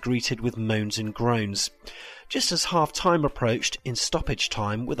was being greeted with moans and groans. Just as half-time approached, in stoppage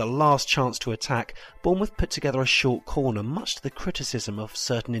time, with a last chance to attack, Bournemouth put together a short corner, much to the criticism of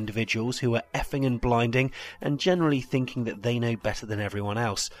certain individuals who were effing and blinding and generally thinking that they know better than everyone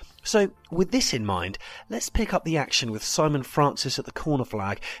else. So, with this in mind, let's pick up the action with Simon Francis at the corner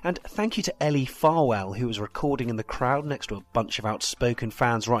flag, and thank you to Ellie Farwell, who was recording in the crowd next to a bunch of outspoken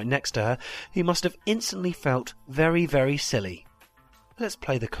fans right next to her, who must have instantly felt very, very silly. Let's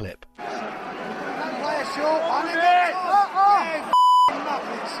play the clip.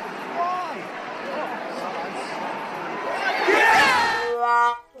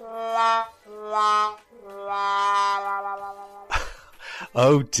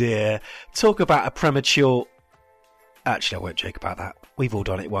 Oh dear, talk about a premature... Actually, I won't joke about that. We've all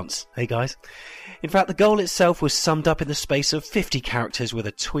done it once. Hey guys? In fact, the goal itself was summed up in the space of 50 characters with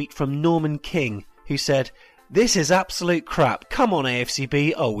a tweet from Norman King, who said, "This is absolute crap. Come on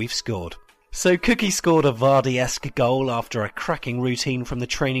AFCB, oh we've scored." So Cookie scored a Vardy-esque goal after a cracking routine from the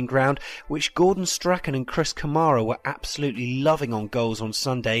training ground, which Gordon Strachan and Chris Kamara were absolutely loving on goals on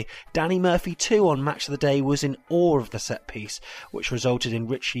Sunday. Danny Murphy too on Match of the Day was in awe of the set piece, which resulted in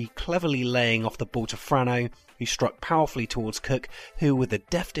Richie cleverly laying off the ball to Frano, who struck powerfully towards Cook, who with the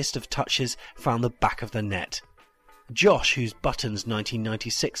deftest of touches found the back of the net. Josh, who's Buttons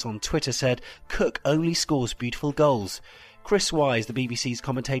 1996 on Twitter, said, "Cook only scores beautiful goals." Chris Wise, the BBC's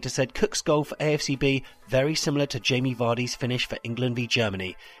commentator, said Cook's goal for AFCB very similar to Jamie Vardy's finish for England v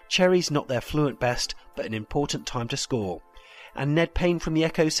Germany. Cherry's not their fluent best, but an important time to score. And Ned Payne from the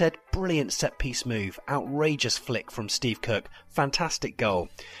Echo said, "Brilliant set-piece move, outrageous flick from Steve Cook, fantastic goal."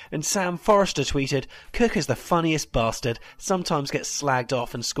 And Sam Forrester tweeted, "Cook is the funniest bastard, sometimes gets slagged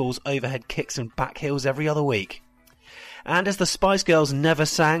off and scores overhead kicks and back heels every other week." And as the Spice Girls never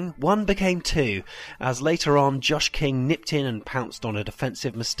sang, one became two, as later on Josh King nipped in and pounced on a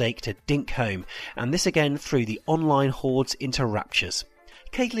defensive mistake to dink home, and this again threw the online hordes into raptures.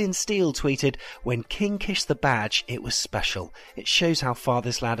 Caitlin Steele tweeted, "When King kissed the badge, it was special. It shows how far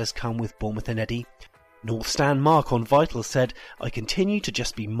this lad has come with Bournemouth and Eddie." North Stand Mark on Vital said, "I continue to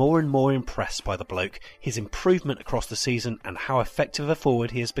just be more and more impressed by the bloke, his improvement across the season and how effective a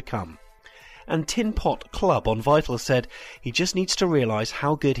forward he has become." And Tin Pot Club on Vital said, "He just needs to realise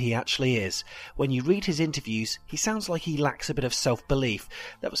how good he actually is. When you read his interviews, he sounds like he lacks a bit of self-belief.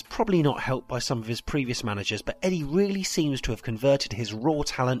 That was probably not helped by some of his previous managers, but Eddie really seems to have converted his raw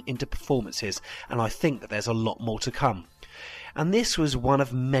talent into performances, and I think that there's a lot more to come." And this was one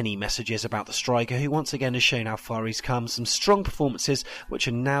of many messages about the striker, who once again has shown how far he's come. Some strong performances which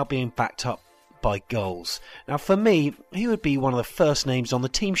are now being backed up by goals. Now for me, he would be one of the first names on the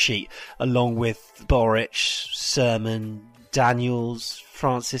team sheet, along with Boric, Sermon, Daniels,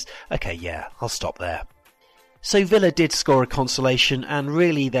 Francis. Okay, yeah, I'll stop there. So Villa did score a consolation, and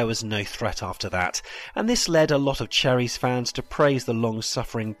really there was no threat after that. And this led a lot of Cherries fans to praise the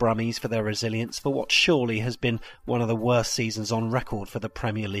long-suffering Brummies for their resilience for what surely has been one of the worst seasons on record for the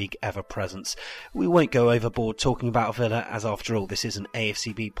Premier League ever present. We won't go overboard talking about Villa, as after all this is an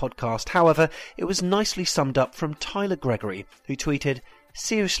AFCB podcast. However, it was nicely summed up from Tyler Gregory, who tweeted,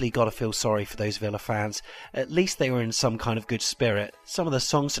 "Seriously gotta feel sorry for those Villa fans. At least they were in some kind of good spirit. Some of the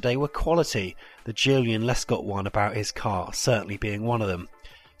songs today were quality. The Julian Lescott one about his car certainly being one of them."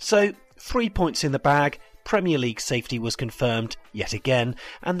 So, 3 points in the bag, Premier League safety was confirmed yet again,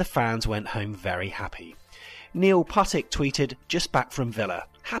 and the fans went home very happy. Neil Puttick tweeted, "Just back from Villa.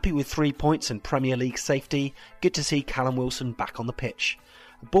 Happy with 3 points and Premier League safety. Good to see Callum Wilson back on the pitch."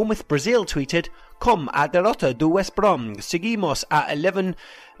 Bournemouth Brazil tweeted, "Com a derrota do West Brom, seguimos a 11...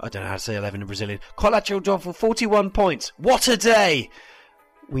 I don't know how to say 11 in Brazilian. Colateral for 41 points. What a day!"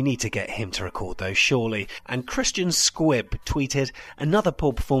 We need to get him to record those, surely. And Christian Squibb tweeted, "Another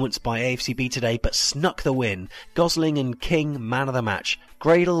poor performance by AFCB today, but snuck the win. Gosling and King, man of the match.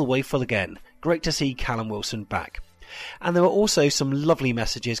 Gradle, Wayful again. Great to see Callum Wilson back." And there were also some lovely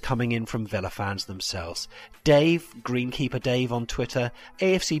messages coming in from Villa fans themselves. Dave, Greenkeeper Dave on Twitter,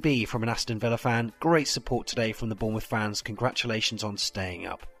 AFCB from an Aston Villa fan, "Great support today from the Bournemouth fans, congratulations on staying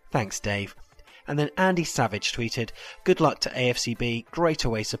up." Thanks Dave. And then Andy Savage tweeted, "Good luck to AFCB, great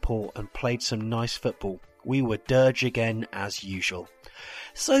away support and played some nice football. We were dirge again as usual."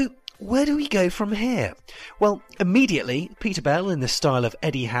 So, where do we go from here? Well, immediately, Peter Bell, in the style of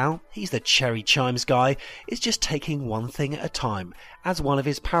Eddie Howe, he's the cherry chimes guy, is just taking one thing at a time, as one of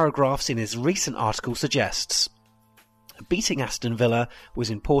his paragraphs in his recent article suggests. Beating Aston Villa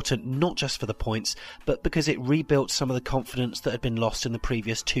was important not just for the points, but because it rebuilt some of the confidence that had been lost in the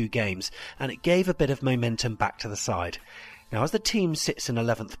previous 2 games, and it gave a bit of momentum back to the side. Now, as the team sits in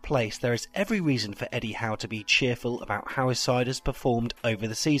 11th place, there is every reason for Eddie Howe to be cheerful about how his side has performed over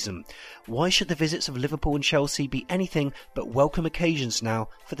the season. Why should the visits of Liverpool and Chelsea be anything but welcome occasions now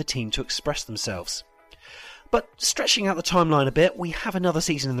for the team to express themselves? But stretching out the timeline a bit, we have another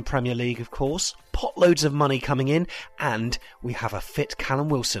season in the Premier League, of course, potloads of money coming in, and we have a fit Callum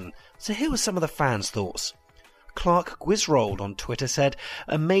Wilson. So here were some of the fans' thoughts. Clark Griswold on Twitter said,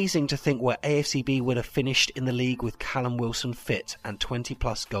 amazing to think where AFCB would have finished in the league with Callum Wilson fit and 20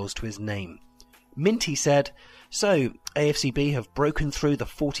 plus goals to his name. Minty said, so AFCB have broken through the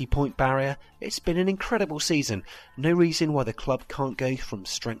 40-point barrier. It's been an incredible season. No reason why the club can't go from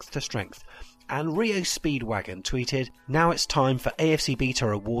strength to strength. And Rio Speedwagon tweeted, now it's time for AFCB to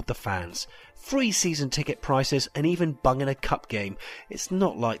reward the fans. Free season ticket prices and even bunging a cup game. It's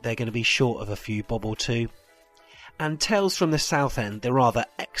not like they're going to be short of a few bob or two. And Tales from the South End, the rather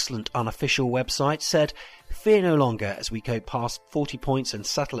excellent unofficial website, said, fear no longer as we go past 40 points and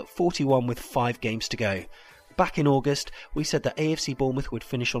settle at 41 with 5 games to go. Back in August, we said that AFC Bournemouth would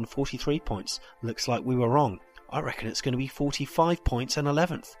finish on 43 points. Looks like we were wrong. I reckon it's going to be 45 points and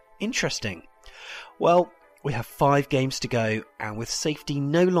 11th. Interesting. Well, we have 5 games to go, and with safety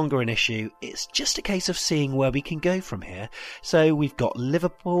no longer an issue, it's just a case of seeing where we can go from here. So we've got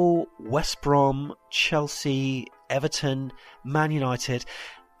Liverpool, West Brom, Chelsea, Everton, Man United,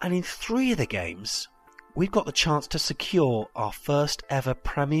 and in 3 of the games, we've got the chance to secure our first ever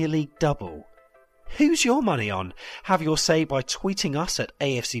Premier League double. Who's your money on? Have your say by tweeting us at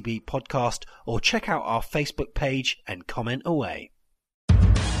AFCB Podcast, or check out our Facebook page and comment away.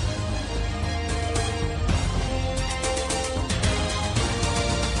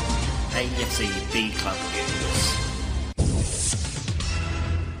 AFCB Club News.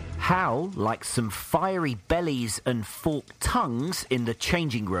 Howe likes some fiery bellies and forked tongues in the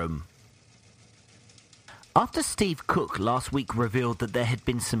changing room. After Steve Cook last week revealed that there had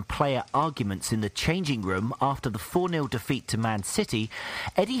been some player arguments in the changing room after the 4-0 defeat to Man City,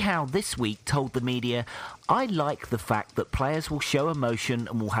 Eddie Howe this week told the media, I like the fact that players will show emotion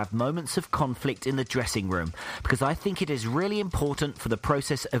and will have moments of conflict in the dressing room, because I think it is really important for the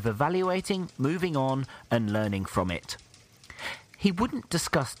process of evaluating, moving on and learning from it. He wouldn't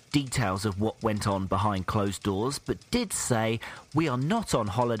discuss details of what went on behind closed doors, but did say, we are not on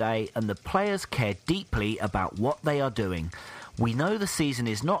holiday and the players care deeply about what they are doing. We know the season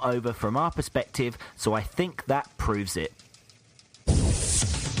is not over from our perspective, so I think that proves it.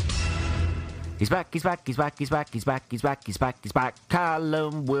 He's back, he's back, he's back, he's back, he's back, he's back, he's back, he's back.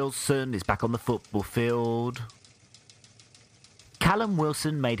 Callum Wilson is back on the football field. Callum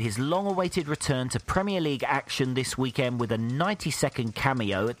Wilson made his long-awaited return to Premier League action this weekend with a 90-second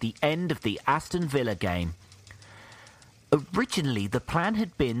cameo at the end of the Aston Villa game. Originally, the plan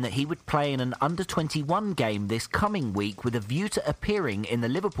had been that he would play in an under-21 game this coming week with a view to appearing in the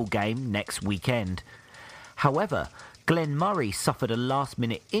Liverpool game next weekend. However, Glenn Murray suffered a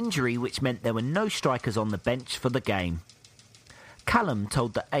last-minute injury which meant there were no strikers on the bench for the game. Callum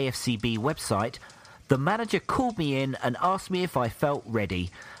told the AFCB website, the manager called me in and asked me if I felt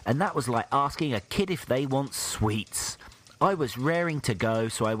ready, and that was like asking a kid if they want sweets. I was raring to go,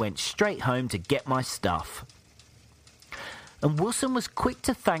 so I went straight home to get my stuff. And Wilson was quick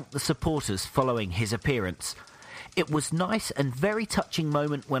to thank the supporters following his appearance. It was nice and very touching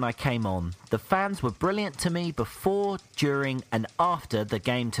moment when I came on. The fans were brilliant to me before, during and after the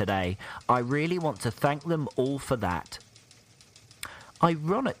game today. I really want to thank them all for that.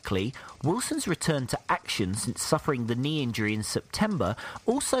 Ironically, Wilson's return to action since suffering the knee injury in September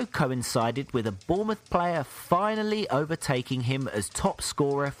also coincided with a Bournemouth player finally overtaking him as top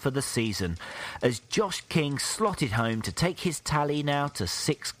scorer for the season, as Josh King slotted home to take his tally now to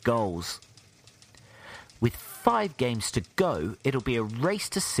 6 goals. With 5 games to go, it'll be a race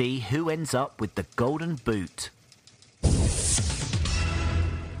to see who ends up with the Golden Boot.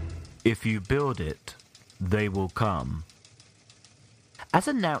 If you build it, they will come. As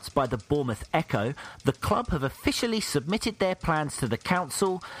announced by the Bournemouth Echo, the club have officially submitted their plans to the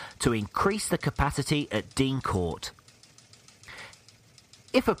council to increase the capacity at Dean Court.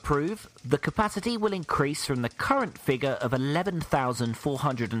 If approved, the capacity will increase from the current figure of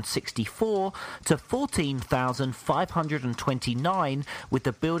 11,464 to 14,529, with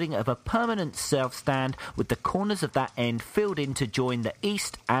the building of a permanent south stand with the corners of that end filled in to join the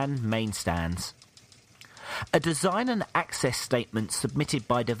east and main stands. A design and access statement submitted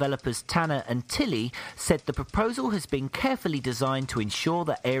by developers Tanner and Tilly said the proposal has been carefully designed to ensure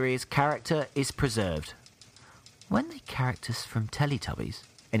the area's character is preserved. Weren't they characters from Teletubbies?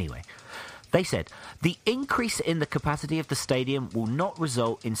 Anyway, they said, the increase in the capacity of the stadium will not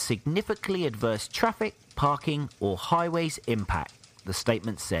result in significantly adverse traffic, parking or highways impact, the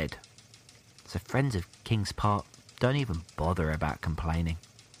statement said. So friends of Kings Park, don't even bother about complaining.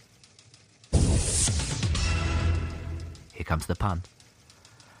 Here comes the pun.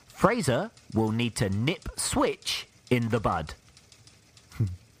 Fraser will need to nip Switch in the bud.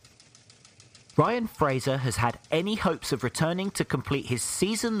 Ryan Fraser has had any hopes of returning to complete his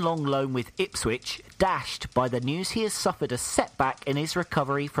season-long loan with Ipswich dashed by the news he has suffered a setback in his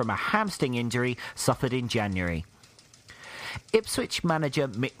recovery from a hamstring injury suffered in January. Ipswich manager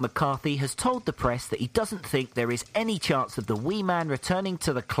Mick McCarthy has told the press that he doesn't think there is any chance of the wee man returning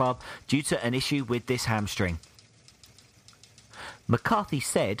to the club due to an issue with this hamstring. McCarthy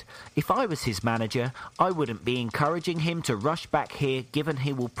said, if I was his manager, I wouldn't be encouraging him to rush back here given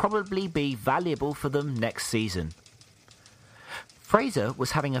he will probably be valuable for them next season. Fraser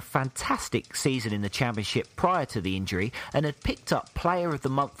was having a fantastic season in the Championship prior to the injury and had picked up Player of the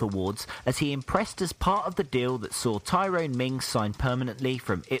Month awards as he impressed as part of the deal that saw Tyrone Mings sign permanently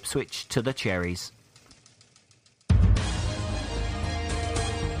from Ipswich to the Cherries.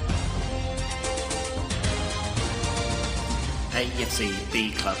 AFC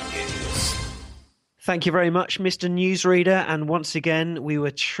B Club News. Thank you very much, Mr. Newsreader. And once again, we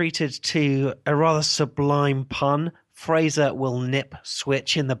were treated to a rather sublime pun. Fraser will nip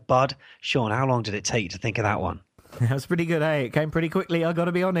Switch in the bud. Sean, how long did it take you to think of that one? That was pretty good, eh? It came pretty quickly, I've got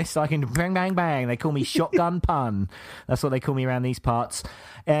to be honest. I can bang, bang, bang. They call me Shotgun Pun. That's what they call me around these parts.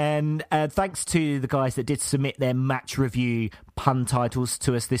 And thanks to the guys that did submit their match review pun titles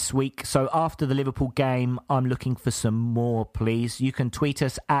to us this week. So after the Liverpool game, I'm looking for some more, please. You can tweet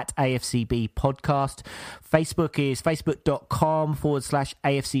us at AFCB Podcast. Facebook is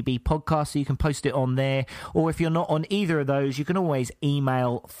facebook.com/AFCB Podcast, so you can post it on there. Or if you're not on either of those, you can always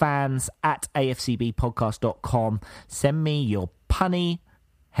email fans@afcbpodcast.com. Send me your punny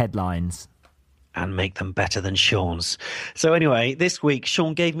headlines. And make them better than Sean's. So anyway, this week,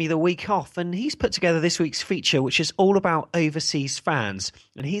 Sean gave me the week off and he's put together this week's feature, which is all about overseas fans.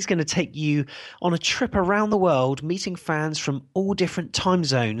 And he's going to take you on a trip around the world, meeting fans from all different time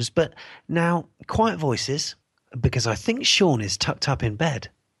zones. But now, quiet voices, because I think Sean is tucked up in bed.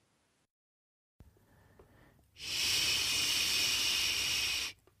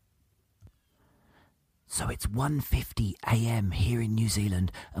 So it's 1:50 a.m. here in New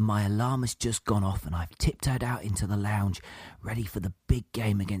Zealand and my alarm has just gone off and I've tiptoed out into the lounge ready for the big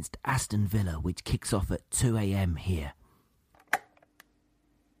game against Aston Villa, which kicks off at 2 a.m. here.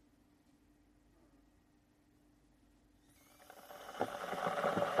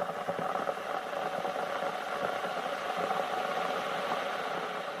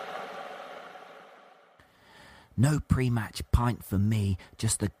 No pre-match pint for me,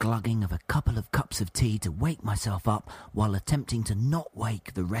 just the glugging of a couple of cups of tea to wake myself up while attempting to not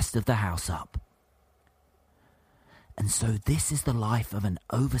wake the rest of the house up. And so this is the life of an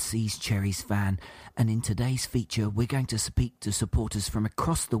overseas Cherries fan, and in today's feature we're going to speak to supporters from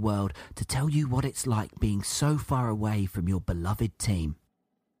across the world to tell you what it's like being so far away from your beloved team.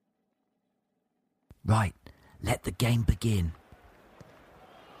 Right, let the game begin.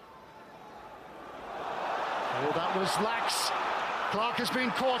 Oh, that was lax. Clark has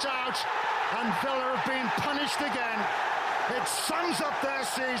been caught out, and Villa have been punished again. It sums up their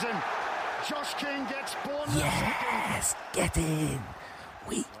season. Josh King gets Bournemouth. Yes, get in.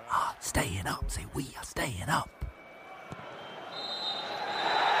 We are staying up. Say, we are staying up.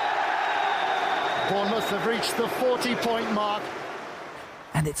 Bournemouth have reached the 40-point mark.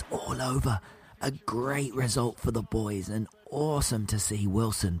 And it's all over. A great result for the boys, and awesome to see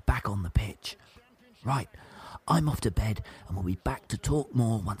Wilson back on the pitch. Right, I'm off to bed and we'll be back to talk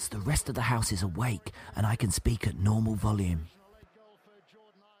more once the rest of the house is awake and I can speak at normal volume.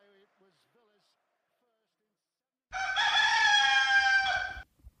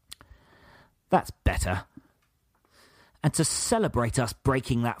 That's better. And to celebrate us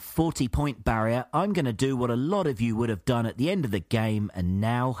breaking that 40-point barrier, I'm going to do what a lot of you would have done at the end of the game and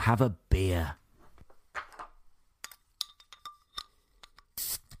now have a beer.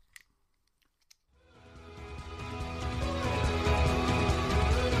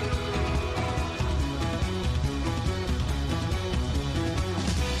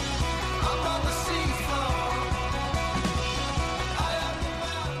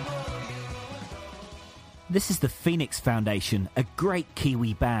 This is the Phoenix Foundation, a great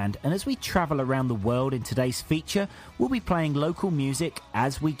Kiwi band, and as we travel around the world in today's feature, we'll be playing local music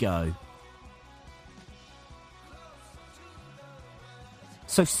as we go.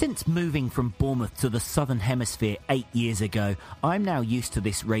 So since moving from Bournemouth to the Southern Hemisphere 8 years ago, I'm now used to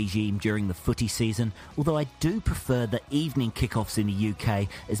this regime during the footy season, although I do prefer the evening kickoffs in the UK,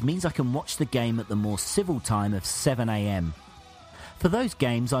 as it means I can watch the game at the more civil time of 7 a.m. For those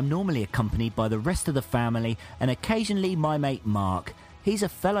games, I'm normally accompanied by the rest of the family and occasionally my mate Mark. He's a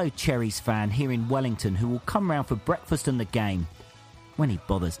fellow Cherries fan here in Wellington who will come round for breakfast and the game, when he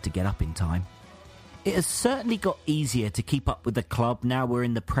bothers to get up in time. It has certainly got easier to keep up with the club now we're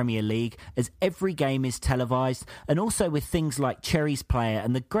in the Premier League, as every game is televised, and also with things like Cherries Player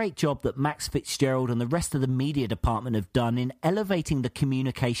and the great job that Max Fitzgerald and the rest of the media department have done in elevating the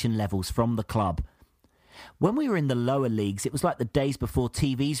communication levels from the club. When we were in the lower leagues, it was like the days before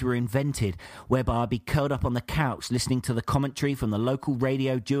TVs were invented, whereby I'd be curled up on the couch listening to the commentary from the local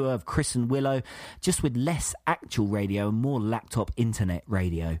radio duo of Chris and Willow, just with less actual radio and more laptop internet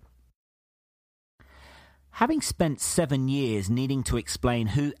radio. Having spent 7 years needing to explain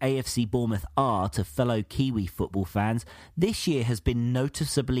who AFC Bournemouth are to fellow Kiwi football fans, this year has been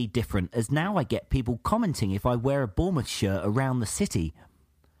noticeably different, as now I get people commenting if I wear a Bournemouth shirt around the city.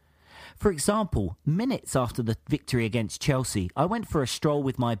 For example, minutes after the victory against Chelsea, I went for a stroll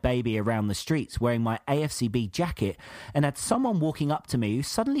with my baby around the streets wearing my AFCB jacket and had someone walking up to me who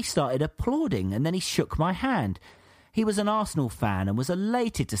suddenly started applauding, and then he shook my hand. He was an Arsenal fan and was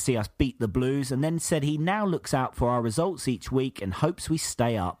elated to see us beat the Blues, and then said he now looks out for our results each week and hopes we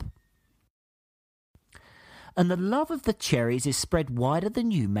stay up. And the love of the Cherries is spread wider than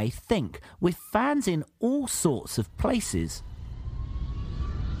you may think, with fans in all sorts of places.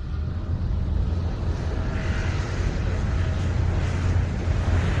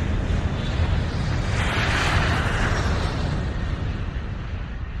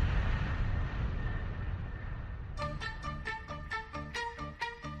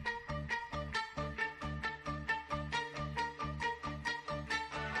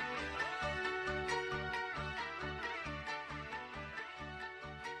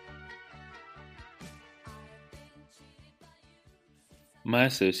 My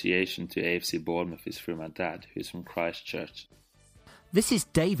association to AFC Bournemouth is through my dad, who's from Christchurch. This is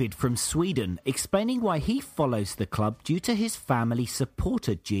David from Sweden, explaining why he follows the club due to his family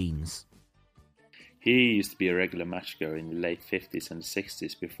supporter genes. He used to be a regular matchgoer in the late 50s and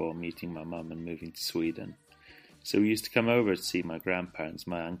 60s before meeting my mum and moving to Sweden. So we used to come over to see my grandparents,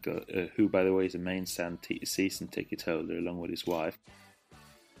 my uncle, who by the way is a main season ticket holder along with his wife.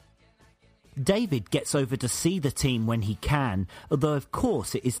 David gets over to see the team when he can, although of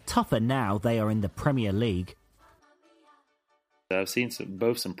course it is tougher now they are in the Premier League. I've seen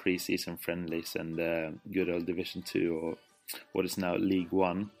both some pre-season friendlies and good old Division 2 or what is now League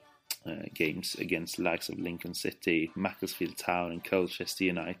 1 games against the likes of Lincoln City, Macclesfield Town and Colchester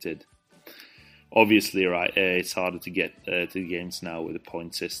United. Obviously, right, it's harder to get to the games now with the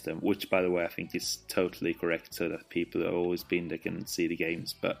point system, which, by the way, I think is totally correct, so that people who have always been there can see the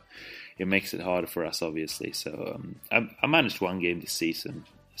games, but it makes it harder for us, obviously. So I managed one game this season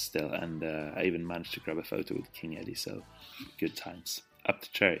still, and I even managed to grab a photo with King Eddie, so good times. Up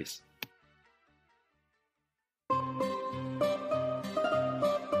to Cherries.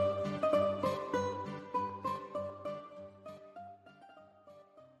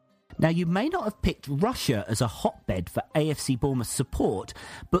 Now, you may not have picked Russia as a hotbed for AFC Bournemouth support,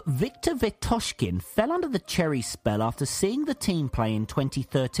 but Viktor Vitoshkin fell under the Cherries spell after seeing the team play in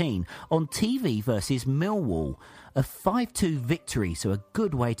 2013 on TV versus Millwall, a 5-2 victory, so a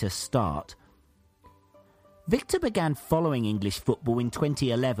good way to start. Victor began following English football in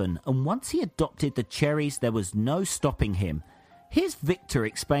 2011, and once he adopted the Cherries, there was no stopping him. Here's Victor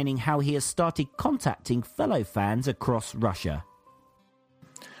explaining how he has started contacting fellow fans across Russia.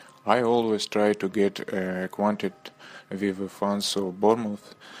 I always try to get acquainted with the fans of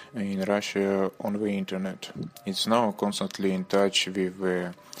Bournemouth in Russia on the internet. It's now constantly in touch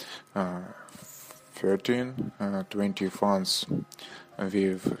with 20 fans.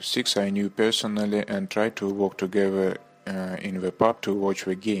 With 6 I knew personally and try to work together in the pub to watch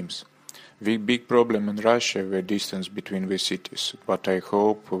the games. The big problem in Russia, the distance between the cities, but I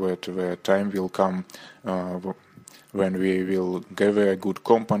hope that the time will come when we will gather a good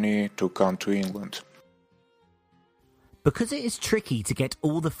company to come to England. Because it is tricky to get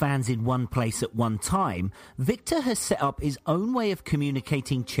all the fans in one place at one time, Victor has set up his own way of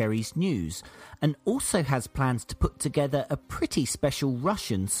communicating Cherries news and also has plans to put together a pretty special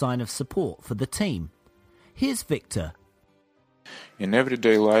Russian sign of support for the team. Here's Victor. In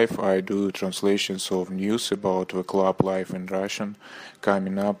everyday life, I do translations of news about the club life in Russian,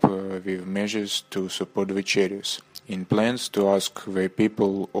 coming up with measures to support the Cherries, in plans to ask the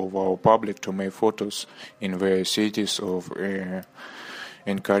people of our public to make photos in their cities of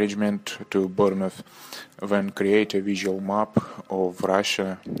encouragement to Bournemouth, then create a visual map of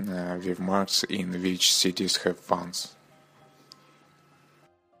Russia with marks in which cities have fans.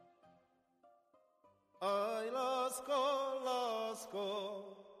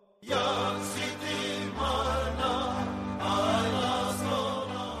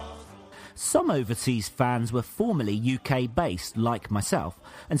 Some overseas fans were formerly UK-based, like myself,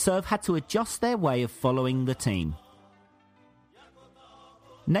 and so have had to adjust their way of following the team.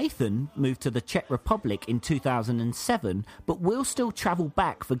 Nathan moved to the Czech Republic in 2007, but will still travel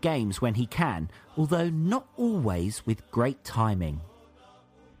back for games when he can, although not always with great timing.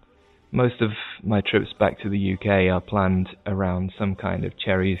 Most of my trips back to the UK are planned around some kind of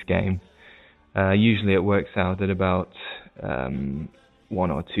Cherries game. Usually it works out at about 1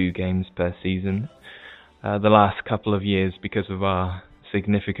 or 2 games per season. The last couple of years, because of our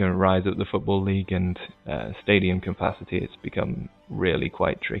significant rise up the Football League and stadium capacity, it's become really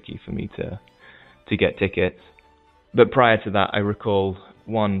quite tricky for me to get tickets. But prior to that, I recall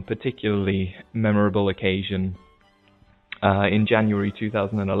one particularly memorable occasion in January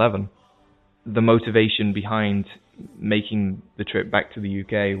 2011. The motivation behind making the trip back to the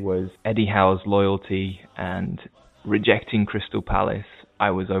UK was Eddie Howe's loyalty, and rejecting Crystal Palace,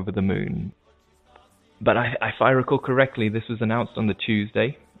 I was over the moon. But if I recall correctly, this was announced on the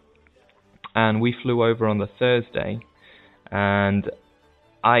Tuesday, and we flew over on the Thursday, and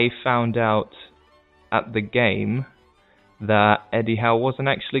I found out at the game that Eddie Howe wasn't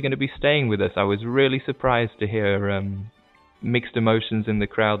actually going to be staying with us. I was really surprised to hear mixed emotions in the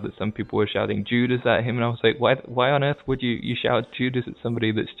crowd, that some people were shouting Judas at him, and I was like, why on earth would you shout Judas at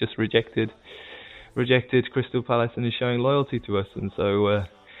somebody that's just rejected Crystal Palace and is showing loyalty to us? And so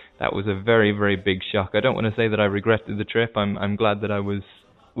that was a very, very big shock. I don't want to say that I regretted the trip. I'm glad that I was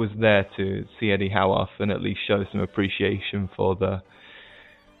there to see Eddie Howe off and at least show some appreciation for the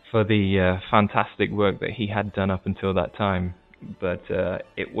fantastic work that he had done up until that time. But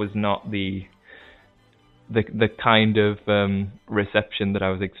it was not the kind of reception that I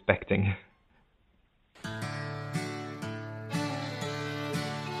was expecting.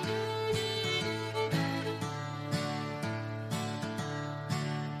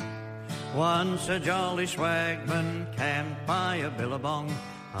 Once a jolly swagman camped by a billabong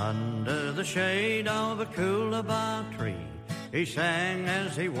under the shade of a coolabah tree. He sang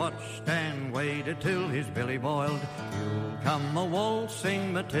as he watched and waited till his billy boiled. You'll come a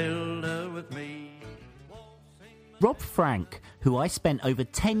waltzing Matilda with me. Rob Frank, who I spent over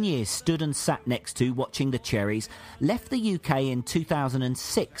 10 years stood and sat next to watching the Cherries, left the UK in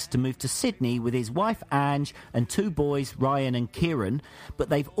 2006 to move to Sydney with his wife Ange and 2 boys, Ryan and Kieran, but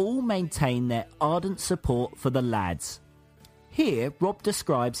they've all maintained their ardent support for the lads. Here, Rob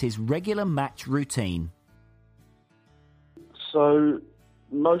describes his regular match routine. So,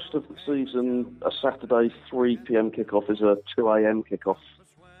 most of the season, a Saturday 3 p.m. kickoff is a 2 a.m. kickoff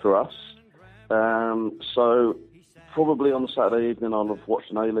for us. So, probably on the Saturday evening I'll have watched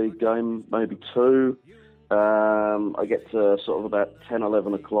an A-League game, maybe 2. I get to sort of about 10,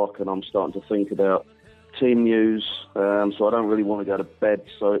 11 o'clock and I'm starting to think about team news. So I don't really want to go to bed.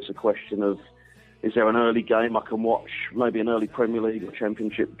 So it's a question of, is there an early game I can watch? Maybe an early Premier League or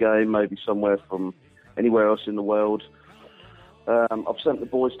Championship game, maybe somewhere from anywhere else in the world. I've sent the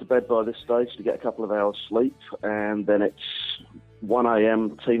boys to bed by this stage to get a couple of hours sleep. And then it's 1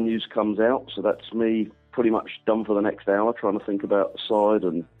 a.m. team news comes out. So that's me pretty much done for the next hour, trying to think about the side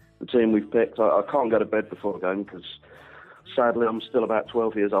and the team we've picked. I can't go to bed before a game because, sadly, I'm still about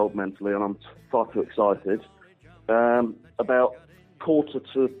 12 years old mentally and I'm far too excited. About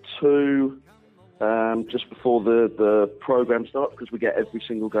 1:45, just before the programme starts, because we get every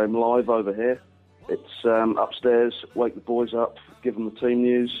single game live over here. It's upstairs, wake the boys up, give them the team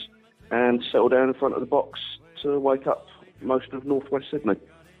news, and settle down in front of the box to wake up most of northwest Sydney.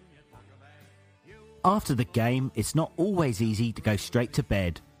 After the game, it's not always easy to go straight to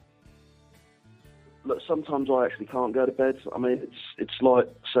bed. Look, sometimes I actually can't go to bed. I mean, it's like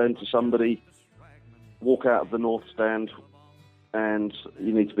saying to somebody, walk out of the North Stand and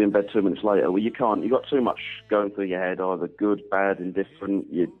you need to be in bed 2 minutes later. Well, you can't. You've got too much going through your head, either good, bad, indifferent.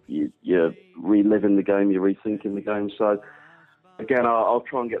 You're reliving the game, you're rethinking the game. So, again, I'll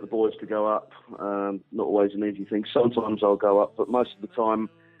try and get the boys to go up. Not always an easy thing. Sometimes I'll go up, but most of the time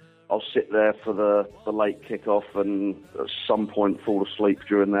I'll sit there for the late kick-off and at some point fall asleep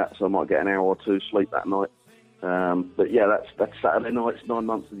during that, so I might get an hour or 2 sleep that night. But yeah, that's Saturday nights, 9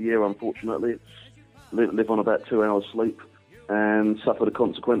 months of the year, unfortunately. It's live on about 2 hours sleep and suffer the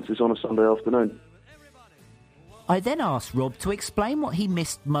consequences on a Sunday afternoon. I then asked Rob to explain what he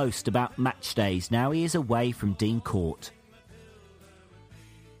missed most about match days now he is away from Dean Court.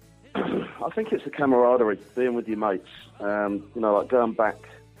 I think it's the camaraderie, being with your mates. Like going back,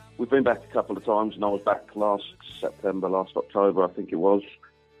 we've been back a couple of times, and I was back last October, I think it was.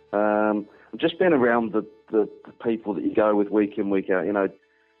 Just being around the people that you go with week in, week out,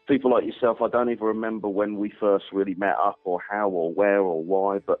 people like yourself. I don't even remember when we first really met up or how or where or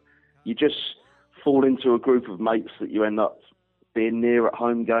why, but you just fall into a group of mates that you end up being near at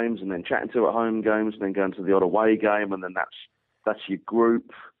home games and then chatting to at home games and then going to the odd away game, and then that's your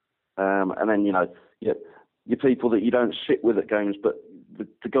group. And then, your people that you don't sit with at games, but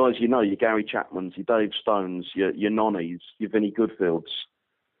the guys your Gary Chapmans, your Dave Stones, your Nonnies, your Vinnie Goodfields,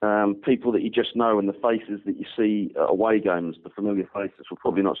 people that you just know, and the faces that you see at away games, the familiar faces, well,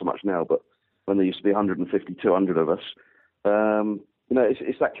 probably not so much now, but when there used to be 150, 200 of us,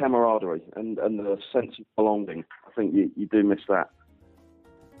 it's that camaraderie and the sense of belonging. I think you do miss that.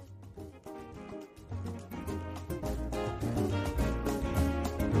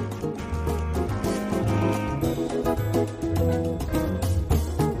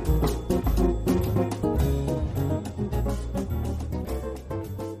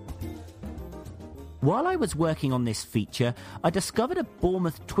 While I was working on this feature, I discovered a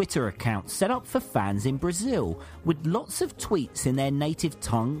Bournemouth Twitter account set up for fans in Brazil, with lots of tweets in their native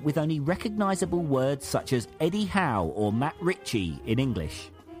tongue with only recognisable words such as Eddie Howe or Matt Ritchie in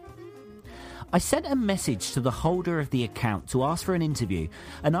English. I sent a message to the holder of the account to ask for an interview,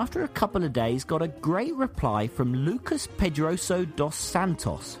 and after a couple of days got a great reply from Lucas Pedroso dos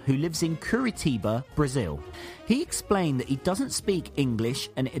Santos, who lives in Curitiba, Brazil. He explained that he doesn't speak English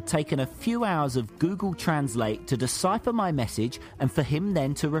and it had taken a few hours of Google Translate to decipher my message and for him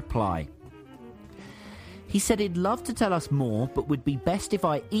then to reply. He said he'd love to tell us more, but would be best if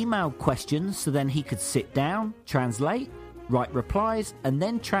I emailed questions so then he could sit down, translate, write replies, and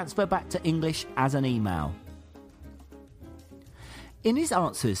then transfer back to English as an email. In his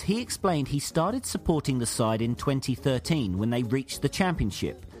answers, he explained he started supporting the side in 2013 when they reached the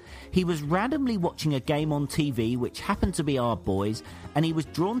Championship. He was randomly watching a game on TV which happened to be our boys, and he was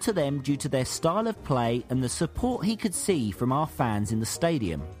drawn to them due to their style of play and the support he could see from our fans in the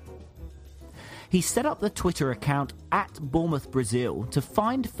stadium. He set up the Twitter account @BournemouthBrazil to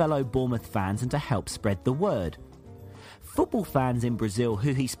find fellow Bournemouth fans and to help spread the word. Football fans in Brazil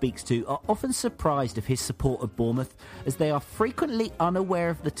who he speaks to are often surprised of his support of Bournemouth, as they are frequently unaware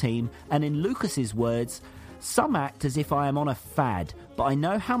of the team, and in Lucas's words, "Some act as if I am on a fad, but I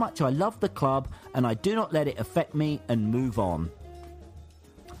know how much I love the club and I do not let it affect me and move on."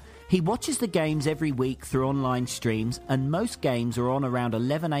 He watches the games every week through online streams, and most games are on around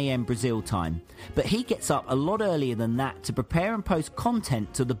 11 a.m. Brazil time. But he gets up a lot earlier than that to prepare and post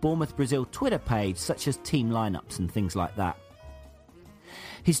content to the Bournemouth Brazil Twitter page, such as team lineups and things like that.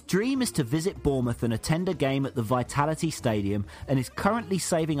 His dream is to visit Bournemouth and attend a game at the Vitality Stadium, and is currently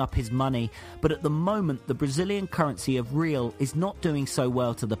saving up his money, but at the moment the Brazilian currency of real is not doing so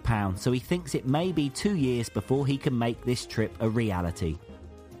well to the pound, so he thinks it may be 2 years before he can make this trip a reality.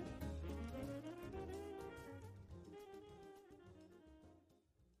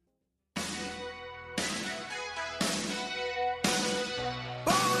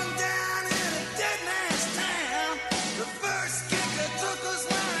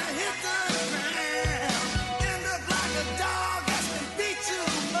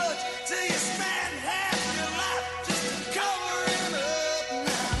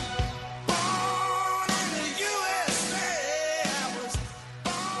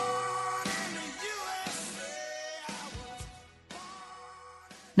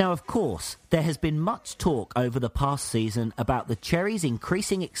 Now, of course, there has been much talk over the past season about the Cherries'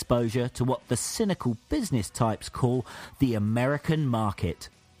 increasing exposure to what the cynical business types call the American market.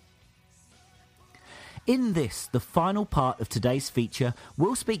 In this, the final part of today's feature,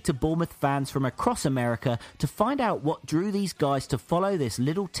 we'll speak to Bournemouth fans from across America to find out what drew these guys to follow this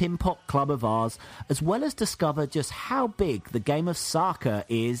little tin pot club of ours, as well as discover just how big the game of soccer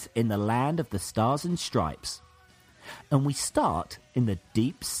is in the land of the Stars and Stripes. And we start in the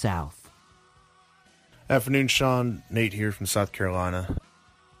Deep South. Afternoon, Sean. Nate here from South Carolina.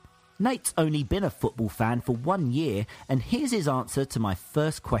 Nate's only been a football fan for 1 year, and here's his answer to my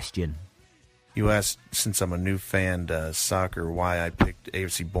first question. You asked, since I'm a new fan to soccer, why I picked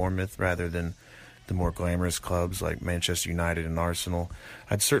AFC Bournemouth rather than the more glamorous clubs like Manchester United and Arsenal.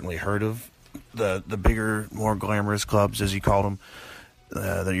 I'd certainly heard of the bigger, more glamorous clubs, as you called them.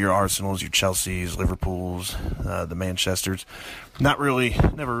 your Arsenals, your Chelseas, Liverpools, the Manchesters. Never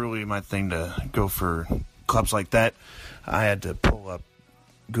really my thing to go for clubs like that. I had to pull up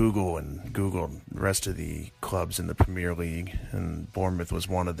Google the rest of the clubs in the Premier League, and Bournemouth was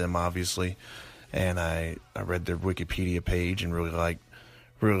one of them, obviously. And I read their Wikipedia page and really liked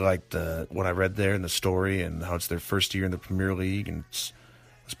what I read there and the story and how it's their first year in the Premier League, and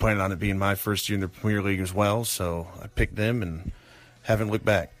was planning on it being my first year in the Premier League as well. So I picked them and haven't looked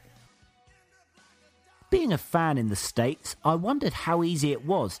back. Being a fan in the States, I wondered how easy it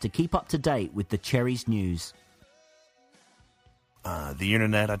was to keep up to date with the Cherries news. The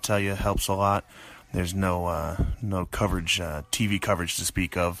internet, I tell you, helps a lot. There's no coverage, TV coverage to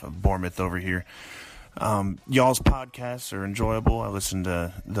speak of Bournemouth over here. Y'all's podcasts are enjoyable. I listen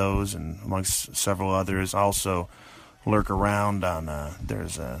to those and amongst several others. I also lurk around on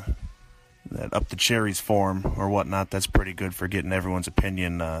there's that Up the Cherries forum or whatnot. That's pretty good for getting everyone's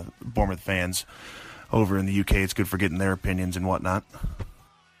opinion. Bournemouth fans over in the UK, it's good for getting their opinions and whatnot.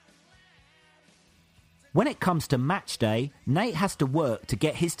 When it comes to match day, Nate has to work to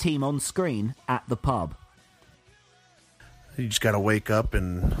get his team on screen at the pub. You just got to wake up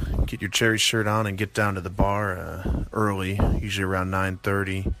and get your Cherry shirt on and get down to the bar early, usually around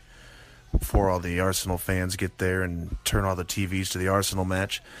 9:30, before all the Arsenal fans get there and turn all the TVs to the Arsenal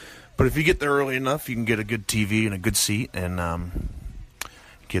match. But if you get there early enough, you can get a good TV and a good seat and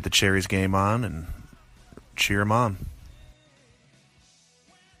get the Cherries game on and cheer them on.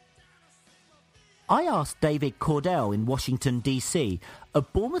 I asked David Cordell in Washington, D.C., a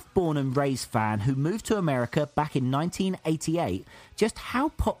Bournemouth-born and raised fan who moved to America back in 1988, just how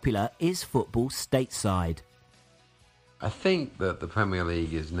popular is football stateside? I think that the Premier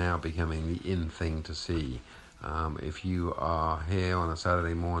League is now becoming the in thing to see. If you are here on a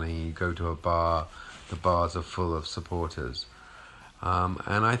Saturday morning, you go to a bar, the bars are full of supporters.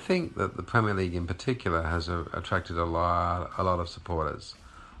 And I think that the Premier League in particular has attracted a lot of supporters.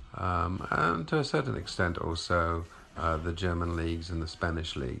 And to a certain extent also the German leagues and the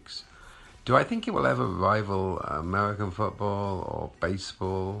Spanish leagues. Do I think it will ever rival American football or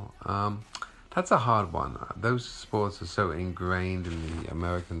baseball? That's a hard one. Those sports are so ingrained in the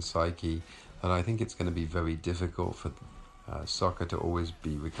American psyche that I think it's going to be very difficult for soccer to always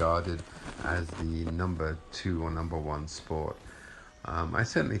be regarded as the number 2 or number 1 sport. I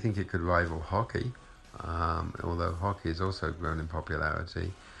certainly think it could rival hockey, although hockey has also grown in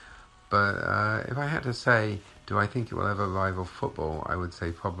popularity. But if I had to say, do I think it will ever rival football, I would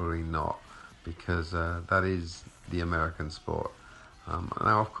say probably not, because that is the American sport.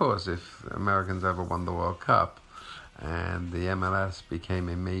 Now, of course, if Americans ever won the World Cup and the MLS became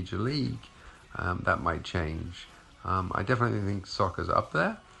a major league, that might change. I definitely think soccer's up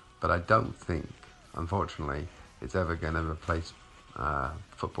there, but I don't think, unfortunately, it's ever going to replace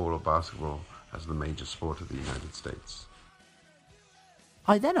football or basketball as the major sport of the United States.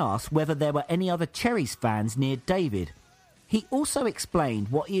 I then asked whether there were any other Cherries fans near David. He also explained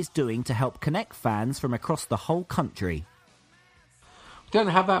what he is doing to help connect fans from across the whole country. We don't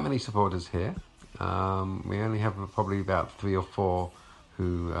have that many supporters here. We only have probably about 3 or 4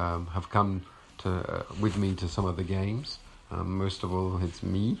 who have come with me to some of the games. Most of all, it's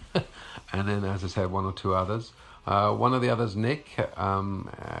me. And then, as I said, 1 or 2 others. One of the others, Nick,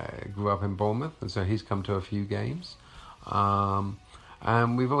 grew up in Bournemouth, and so he's come to a few games.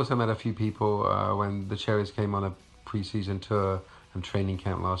 And we've also met a few people when the Cherries came on a pre-season tour and training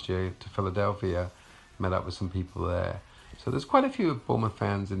camp last year to Philadelphia. Met up with some people there. So there's quite a few Bournemouth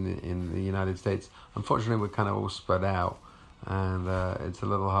fans in the United States. Unfortunately, we're kind of all spread out, and it's a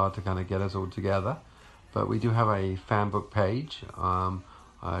little hard to kind of get us all together. But we do have a fan book page,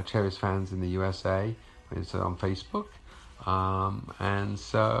 Cherries Fans in the USA. It's on Facebook. And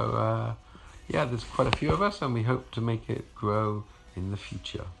so, there's quite a few of us, and we hope to make it grow in the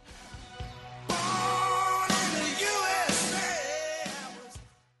future.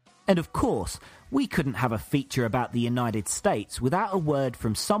 And of course, we couldn't have a feature about the United States without a word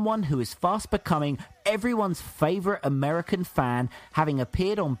from someone who is fast becoming everyone's favourite American fan, having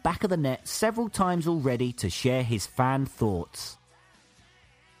appeared on Back of the Net several times already to share his fan thoughts.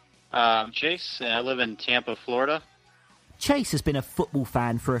 I'm Chase, and I live in Tampa, Florida. Chase has been a football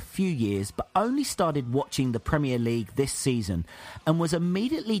fan for a few years, but only started watching the Premier League this season and was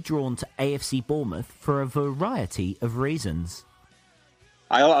immediately drawn to AFC Bournemouth for a variety of reasons.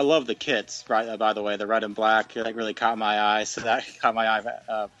 I love the kits, right? By the way, the red and black, that really caught my eye. So that caught my eye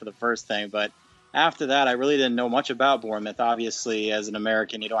for the first thing. But after that, I really didn't know much about Bournemouth. Obviously, as an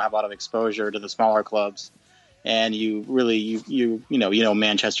American, you don't have a lot of exposure to the smaller clubs. And you really, you know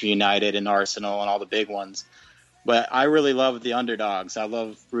Manchester United and Arsenal and all the big ones. But I really love the underdogs. I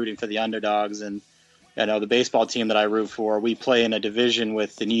love rooting for the underdogs. And, the baseball team that I root for, we play in a division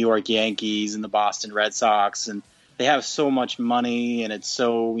with the New York Yankees and the Boston Red Sox. And they have so much money, and it's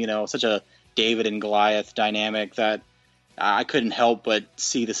so, such a David and Goliath dynamic that I couldn't help but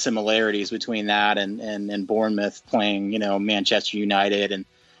see the similarities between that and Bournemouth playing, Manchester United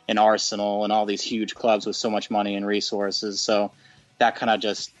and Arsenal and all these huge clubs with so much money and resources. So that kind of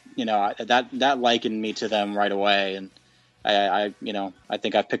just, that likened me to them right away. And I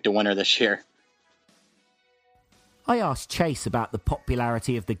think I've picked a winner this year. I asked Chase about the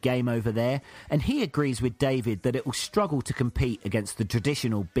popularity of the game over there, and he agrees with David that it will struggle to compete against the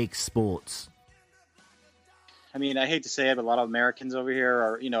traditional big sports. I mean, I hate to say it, but a lot of Americans over here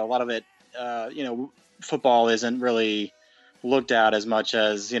are, a lot of it, football isn't really looked at as much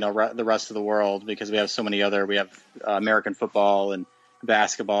as, the rest of the world, because we have so many we have American football and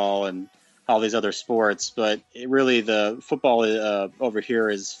basketball and all these other sports. But the football over here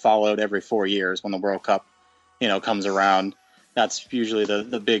is followed every 4 years when the World Cup, comes around. That's usually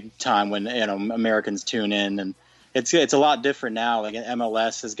the big time when, Americans tune in. And it's a lot different now. Like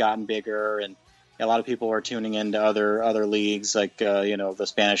MLS has gotten bigger, and a lot of people are tuning into other leagues like, the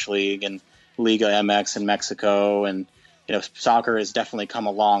Spanish League and Liga MX in Mexico. And, soccer has definitely come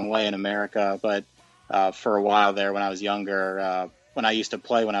a long way in America. But for a while there, when I was younger, when I used to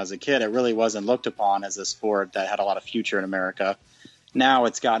play when I was a kid, it really wasn't looked upon as a sport that had a lot of future in America. Now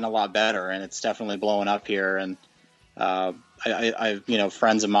it's gotten a lot better, and it's definitely blowing up here. And I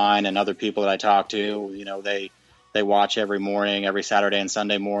friends of mine and other people that I talk to, they watch every morning, every Saturday and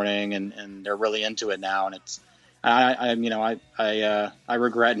Sunday morning, and they're really into it now. And it's, I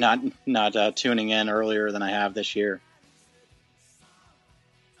regret not tuning in earlier than I have this year.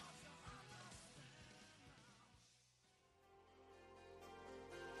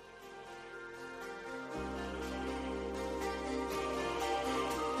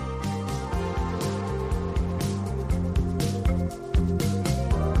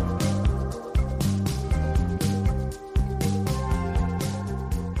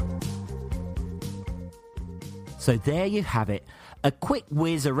 So there you have it, a quick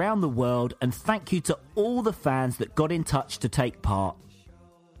whiz around the world, and thank you to all the fans that got in touch to take part.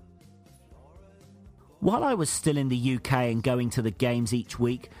 While I was still in the UK and going to the games each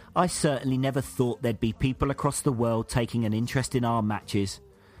week, I certainly never thought there'd be people across the world taking an interest in our matches.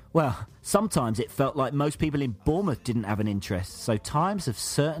 Well, sometimes it felt like most people in Bournemouth didn't have an interest, so times have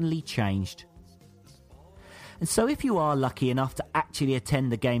certainly changed. And so if you are lucky enough to actually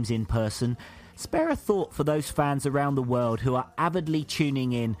attend the games in person, spare a thought for those fans around the world who are avidly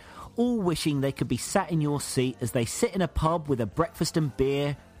tuning in, all wishing they could be sat in your seat as they sit in a pub with a breakfast and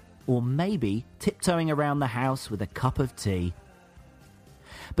beer, or maybe tiptoeing around the house with a cup of tea.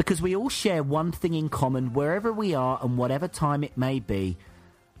 Because we all share one thing in common wherever we are and whatever time it may be,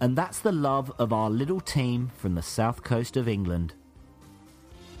 and that's the love of our little team from the south coast of England.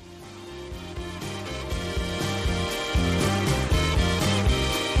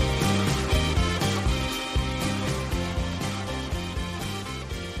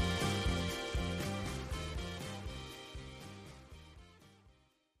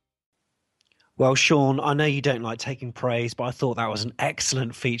 Well, Sean, I know you don't like taking praise, but I thought that was an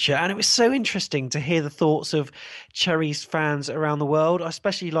excellent feature. And it was so interesting to hear the thoughts of Cherries fans around the world. I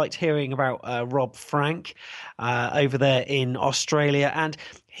especially liked hearing about Rob Frank over there in Australia. And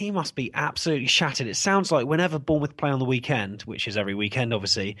he must be absolutely shattered. It sounds like whenever Bournemouth play on the weekend, which is every weekend,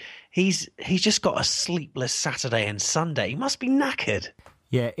 obviously, he's just got a sleepless Saturday and Sunday. He must be knackered.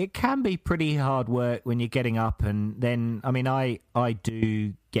 Yeah, it can be pretty hard work when you're getting up, and then, I mean, I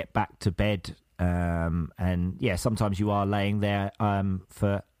do get back to bed, and yeah, sometimes you are laying there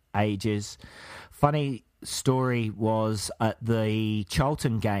for ages. Funny story was at the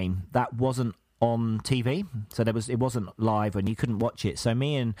Charlton game, that wasn't on TV, so it wasn't live and you couldn't watch it. So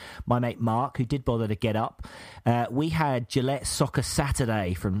me and my mate Mark, who did bother to get up, we had Gillette Soccer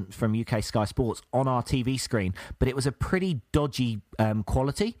Saturday from UK Sky Sports on our TV screen, but it was a pretty dodgy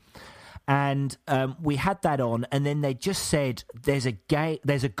quality, and we had that on, and then they just said there's a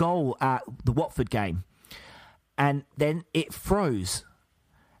goal at the Watford game, and then it froze.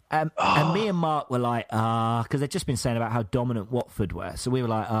 And me and Mark were like, because they'd just been saying about how dominant Watford were, so we were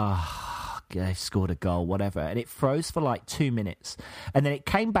like, they scored a goal, whatever. And it froze for like 2 minutes. And then it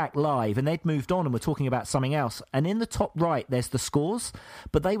came back live and they'd moved on and were talking about something else. And in the top right, there's the scores,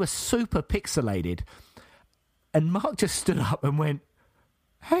 but they were super pixelated. And Mark just stood up and went,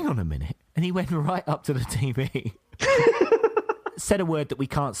 hang on a minute. And he went right up to the TV. said a word that we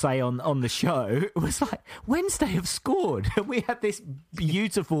can't say on the show. It was like, Wednesday have scored. We had this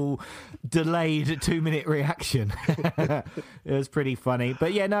beautiful delayed 2-minute reaction. It was pretty funny.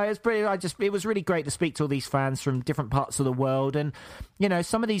 But yeah, no, it was really great to speak to all these fans from different parts of the world. And,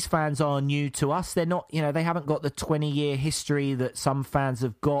 some of these fans are new to us. They're not, they haven't got the 20-year history that some fans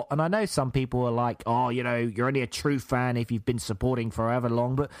have got. And I know some people are like, oh, you're only a true fan if you've been supporting for however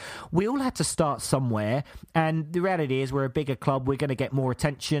long. But we all had to start somewhere. And the reality is we're a bigger club. We're going to get more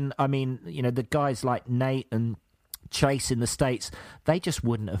attention. I mean, the guys like Nate and Chase in the States, they just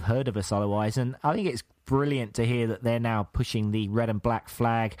wouldn't have heard of us otherwise. And I think it's brilliant to hear that they're now pushing the red and black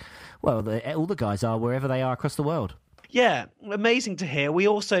flag. Well, all the guys are wherever they are across the world. Yeah, amazing to hear. We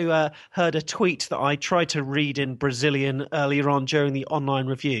also heard a tweet that I tried to read in Brazilian earlier on during the online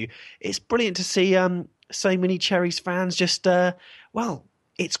review. It's brilliant to see so many Cherries fans just,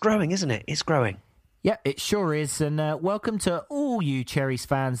 it's growing, isn't it? It's growing. Yeah, it sure is. And welcome to all you Cherries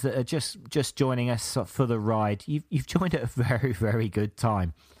fans that are just joining us for the ride. You've joined at a very, very good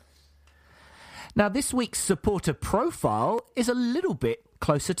time. Now, this week's supporter profile is a little bit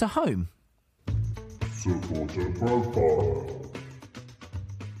closer to home. Supporter profile.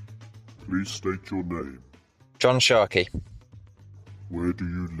 Please state your name. John Sharkey. Where do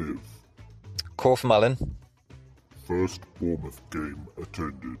you live? Corfmullen. First Bournemouth game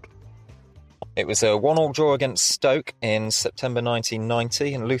attended. It was a 1-1 draw against Stoke in September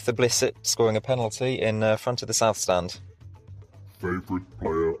 1990 and Luther Blissett scoring a penalty in front of the South Stand. Favourite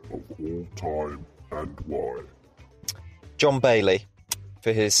player of all time and why? John Bailey,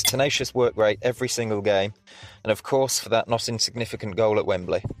 for his tenacious work rate every single game, and of course for that not insignificant goal at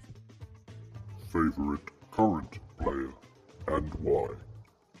Wembley. Favourite current player and why?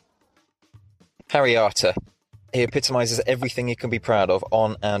 Harry Arter. He epitomises everything you can be proud of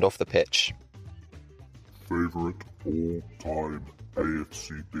on and off the pitch. Favourite all-time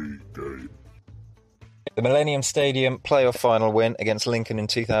AFCB game? The Millennium Stadium playoff final win against Lincoln in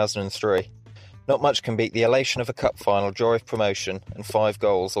 2003. Not much can beat the elation of a cup final, joy of promotion, and 5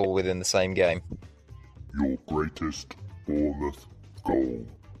 goals all within the same game. Your greatest Bournemouth goal?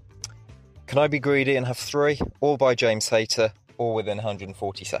 Can I be greedy and have 3, all by James Hayter, all within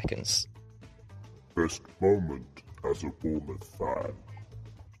 140 seconds? Best moment as a Bournemouth fan?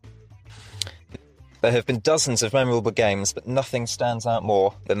 There have been dozens of memorable games, but nothing stands out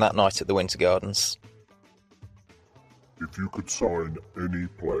more than that night at the Winter Gardens. If you could sign any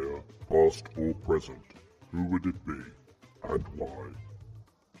player, past or present, who would it be and why?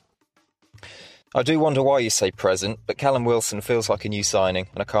 I do wonder why you say present, but Callum Wilson feels like a new signing,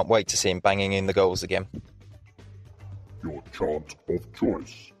 and I can't wait to see him banging in the goals again. Your chant of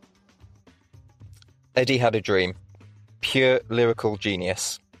choice? Eddie Had a Dream. Pure lyrical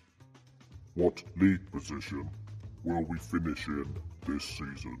genius. What league position will we finish in this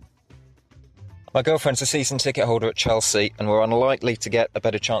season? My girlfriend's a season ticket holder at Chelsea, and we're unlikely to get a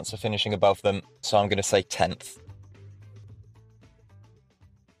better chance of finishing above them, so I'm going to say 10th.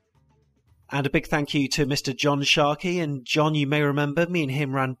 And a big thank you to Mr. John Sharkey. And John, you may remember, me and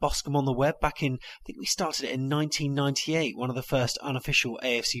him ran Boscombe on the Web back in, I think we started it in 1998, one of the first unofficial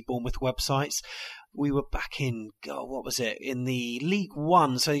AFC Bournemouth websites. We were back in, what was it, in the League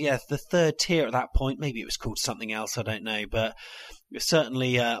One. So, yeah, the third tier at that point. Maybe it was called something else, I don't know. But we're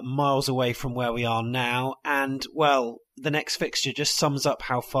certainly miles away from where we are now. And, well, the next fixture just sums up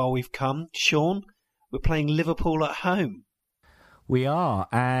how far we've come. Sean, we're playing Liverpool at home. We are,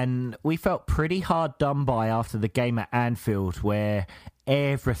 and we felt pretty hard done by after the game at Anfield, where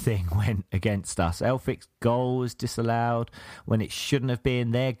everything went against us. Elphic's goal was disallowed when it shouldn't have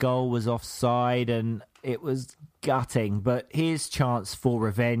been. Their goal was offside, and it was gutting. But here's chance for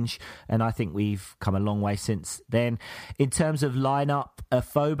revenge, and I think we've come a long way since then. In terms of lineup,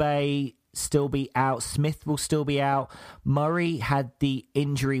 Afobe still be out. Smith will still be out. Murray had the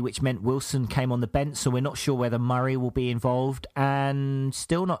injury, which meant Wilson came on the bench, so we're not sure whether Murray will be involved, and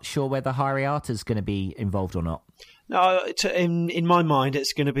still not sure whether Harry Arter's going to be involved or not. No, in my mind,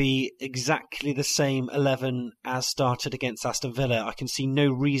 it's going to be exactly the same 11 as started against Aston Villa. I can see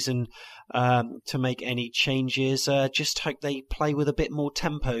no reason to make any changes. Just hope they play with a bit more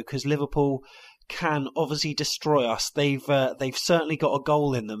tempo, because Liverpool can obviously destroy us. They've certainly got a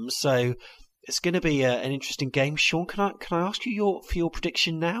goal in them, so it's going to be an interesting game. Sean, can I ask you for your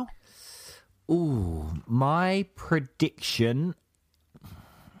prediction now? Ooh, my prediction.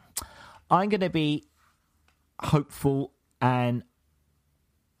 I'm going to be hopeful, and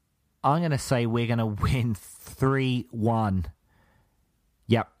I'm going to say we're going to win 3-1.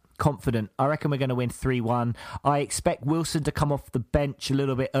 Yep. Confident. I reckon we're going to win 3-1. I expect Wilson to come off the bench a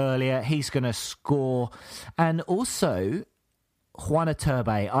little bit earlier. He's going to score. And also, Juan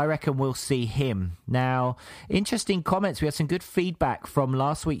Iturbe. I reckon we'll see him. Now, interesting comments. We had some good feedback from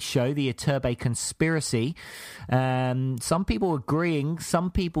last week's show, the Iturbe conspiracy. Some people agreeing,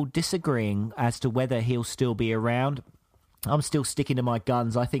 some people disagreeing as to whether he'll still be around. I'm still sticking to my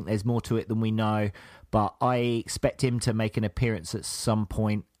guns. I think there's more to it than we know, but I expect him to make an appearance at some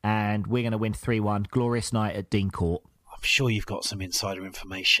point, and we're going to win 3-1. Glorious night at Dean Court. I'm sure you've got some insider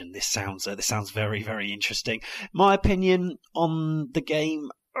information. This sounds very, very interesting. My opinion on the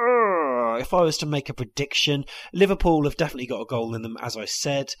game, if I was to make a prediction, Liverpool have definitely got a goal in them, as I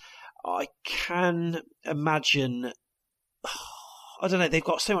said. I can imagine, I don't know, they've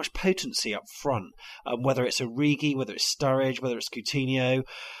got so much potency up front, whether it's Origi, whether it's Sturridge, whether it's Coutinho.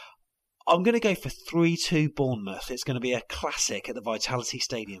 I'm going to go for 3-2 Bournemouth. It's going to be a classic at the Vitality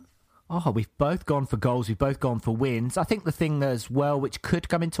Stadium. Oh, we've both gone for goals. We've both gone for wins. I think the thing as well, which could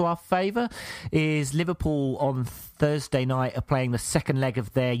come into our favour, is Liverpool on Thursday night are playing the second leg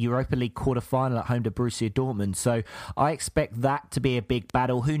of their Europa League quarter-final at home to Borussia Dortmund. So I expect that to be a big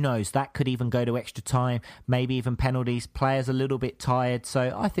battle. Who knows? That could even go to extra time, maybe even penalties. Players a little bit tired.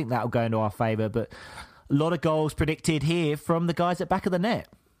 So I think that'll go into our favour. But a lot of goals predicted here from the guys at Back of the Net.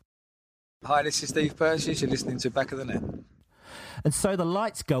 Hi, this is Steve Purchase. You're listening to Back of the Net. And so the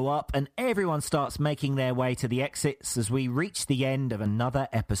lights go up and everyone starts making their way to the exits as we reach the end of another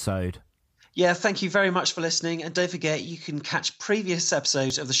episode. Yeah, thank you very much for listening. And don't forget, you can catch previous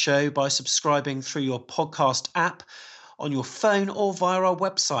episodes of the show by subscribing through your podcast app on your phone or via our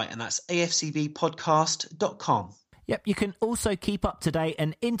website, and that's afcbpodcast.com. Yep, you can also keep up to date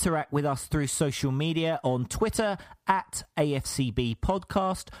and interact with us through social media on Twitter at AFCB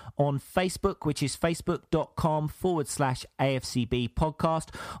Podcast, on Facebook, which is facebook.com/AFCB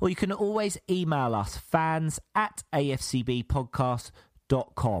Podcast, or you can always email us,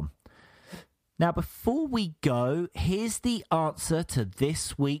 fans@afcbpodcast.com. Now, before we go, here's the answer to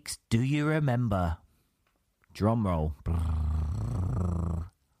this week's Do You Remember? Drum roll.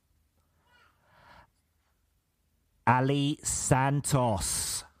 Ali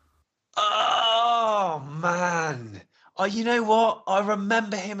Santos. Oh, man. Oh, you know what? I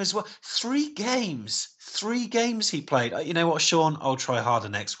remember him as well. 3 games he played. You know what, Sean? I'll try harder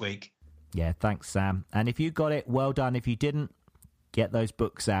next week. Yeah, thanks, Sam. And if you got it, well done. If you didn't, get those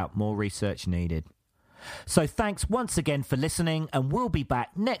books out. More research needed. So thanks once again for listening, and we'll be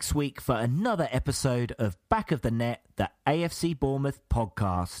back next week for another episode of Back of the Net, the AFC Bournemouth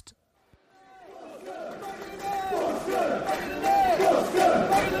podcast.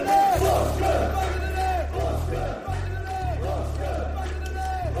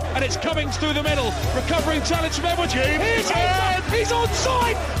 And it's Cummings through the middle, recovering challenge from Edwards. Here's Hayter, he's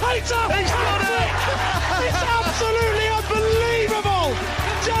onside. Hayter, he's got it. It's absolutely unbelievable.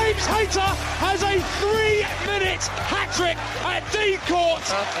 James Hayter has a 3-minute hat-trick at Dean Court.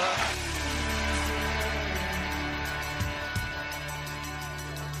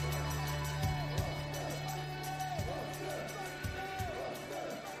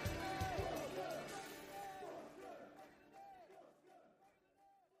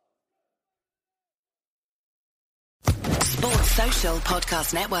 Sports Social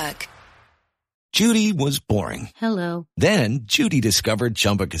Podcast Network. Judy was boring. Hello. Then Judy discovered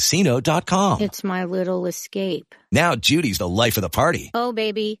ChumbaCasino.com. It's my little escape. Now Judy's the life of the party. Oh,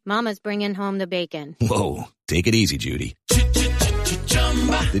 baby, mama's bringing home the bacon. Whoa, take it easy, Judy.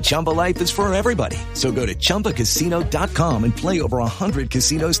 The Chumba life is for everybody. So go to ChumbaCasino.com and play over 100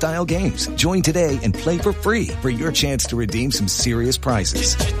 casino-style games. Join today and play for free for your chance to redeem some serious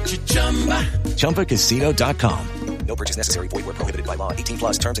prizes. ChumbaCasino.com. No purchase necessary. Void where prohibited by law.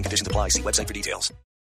 18+ terms and conditions apply. See website for details.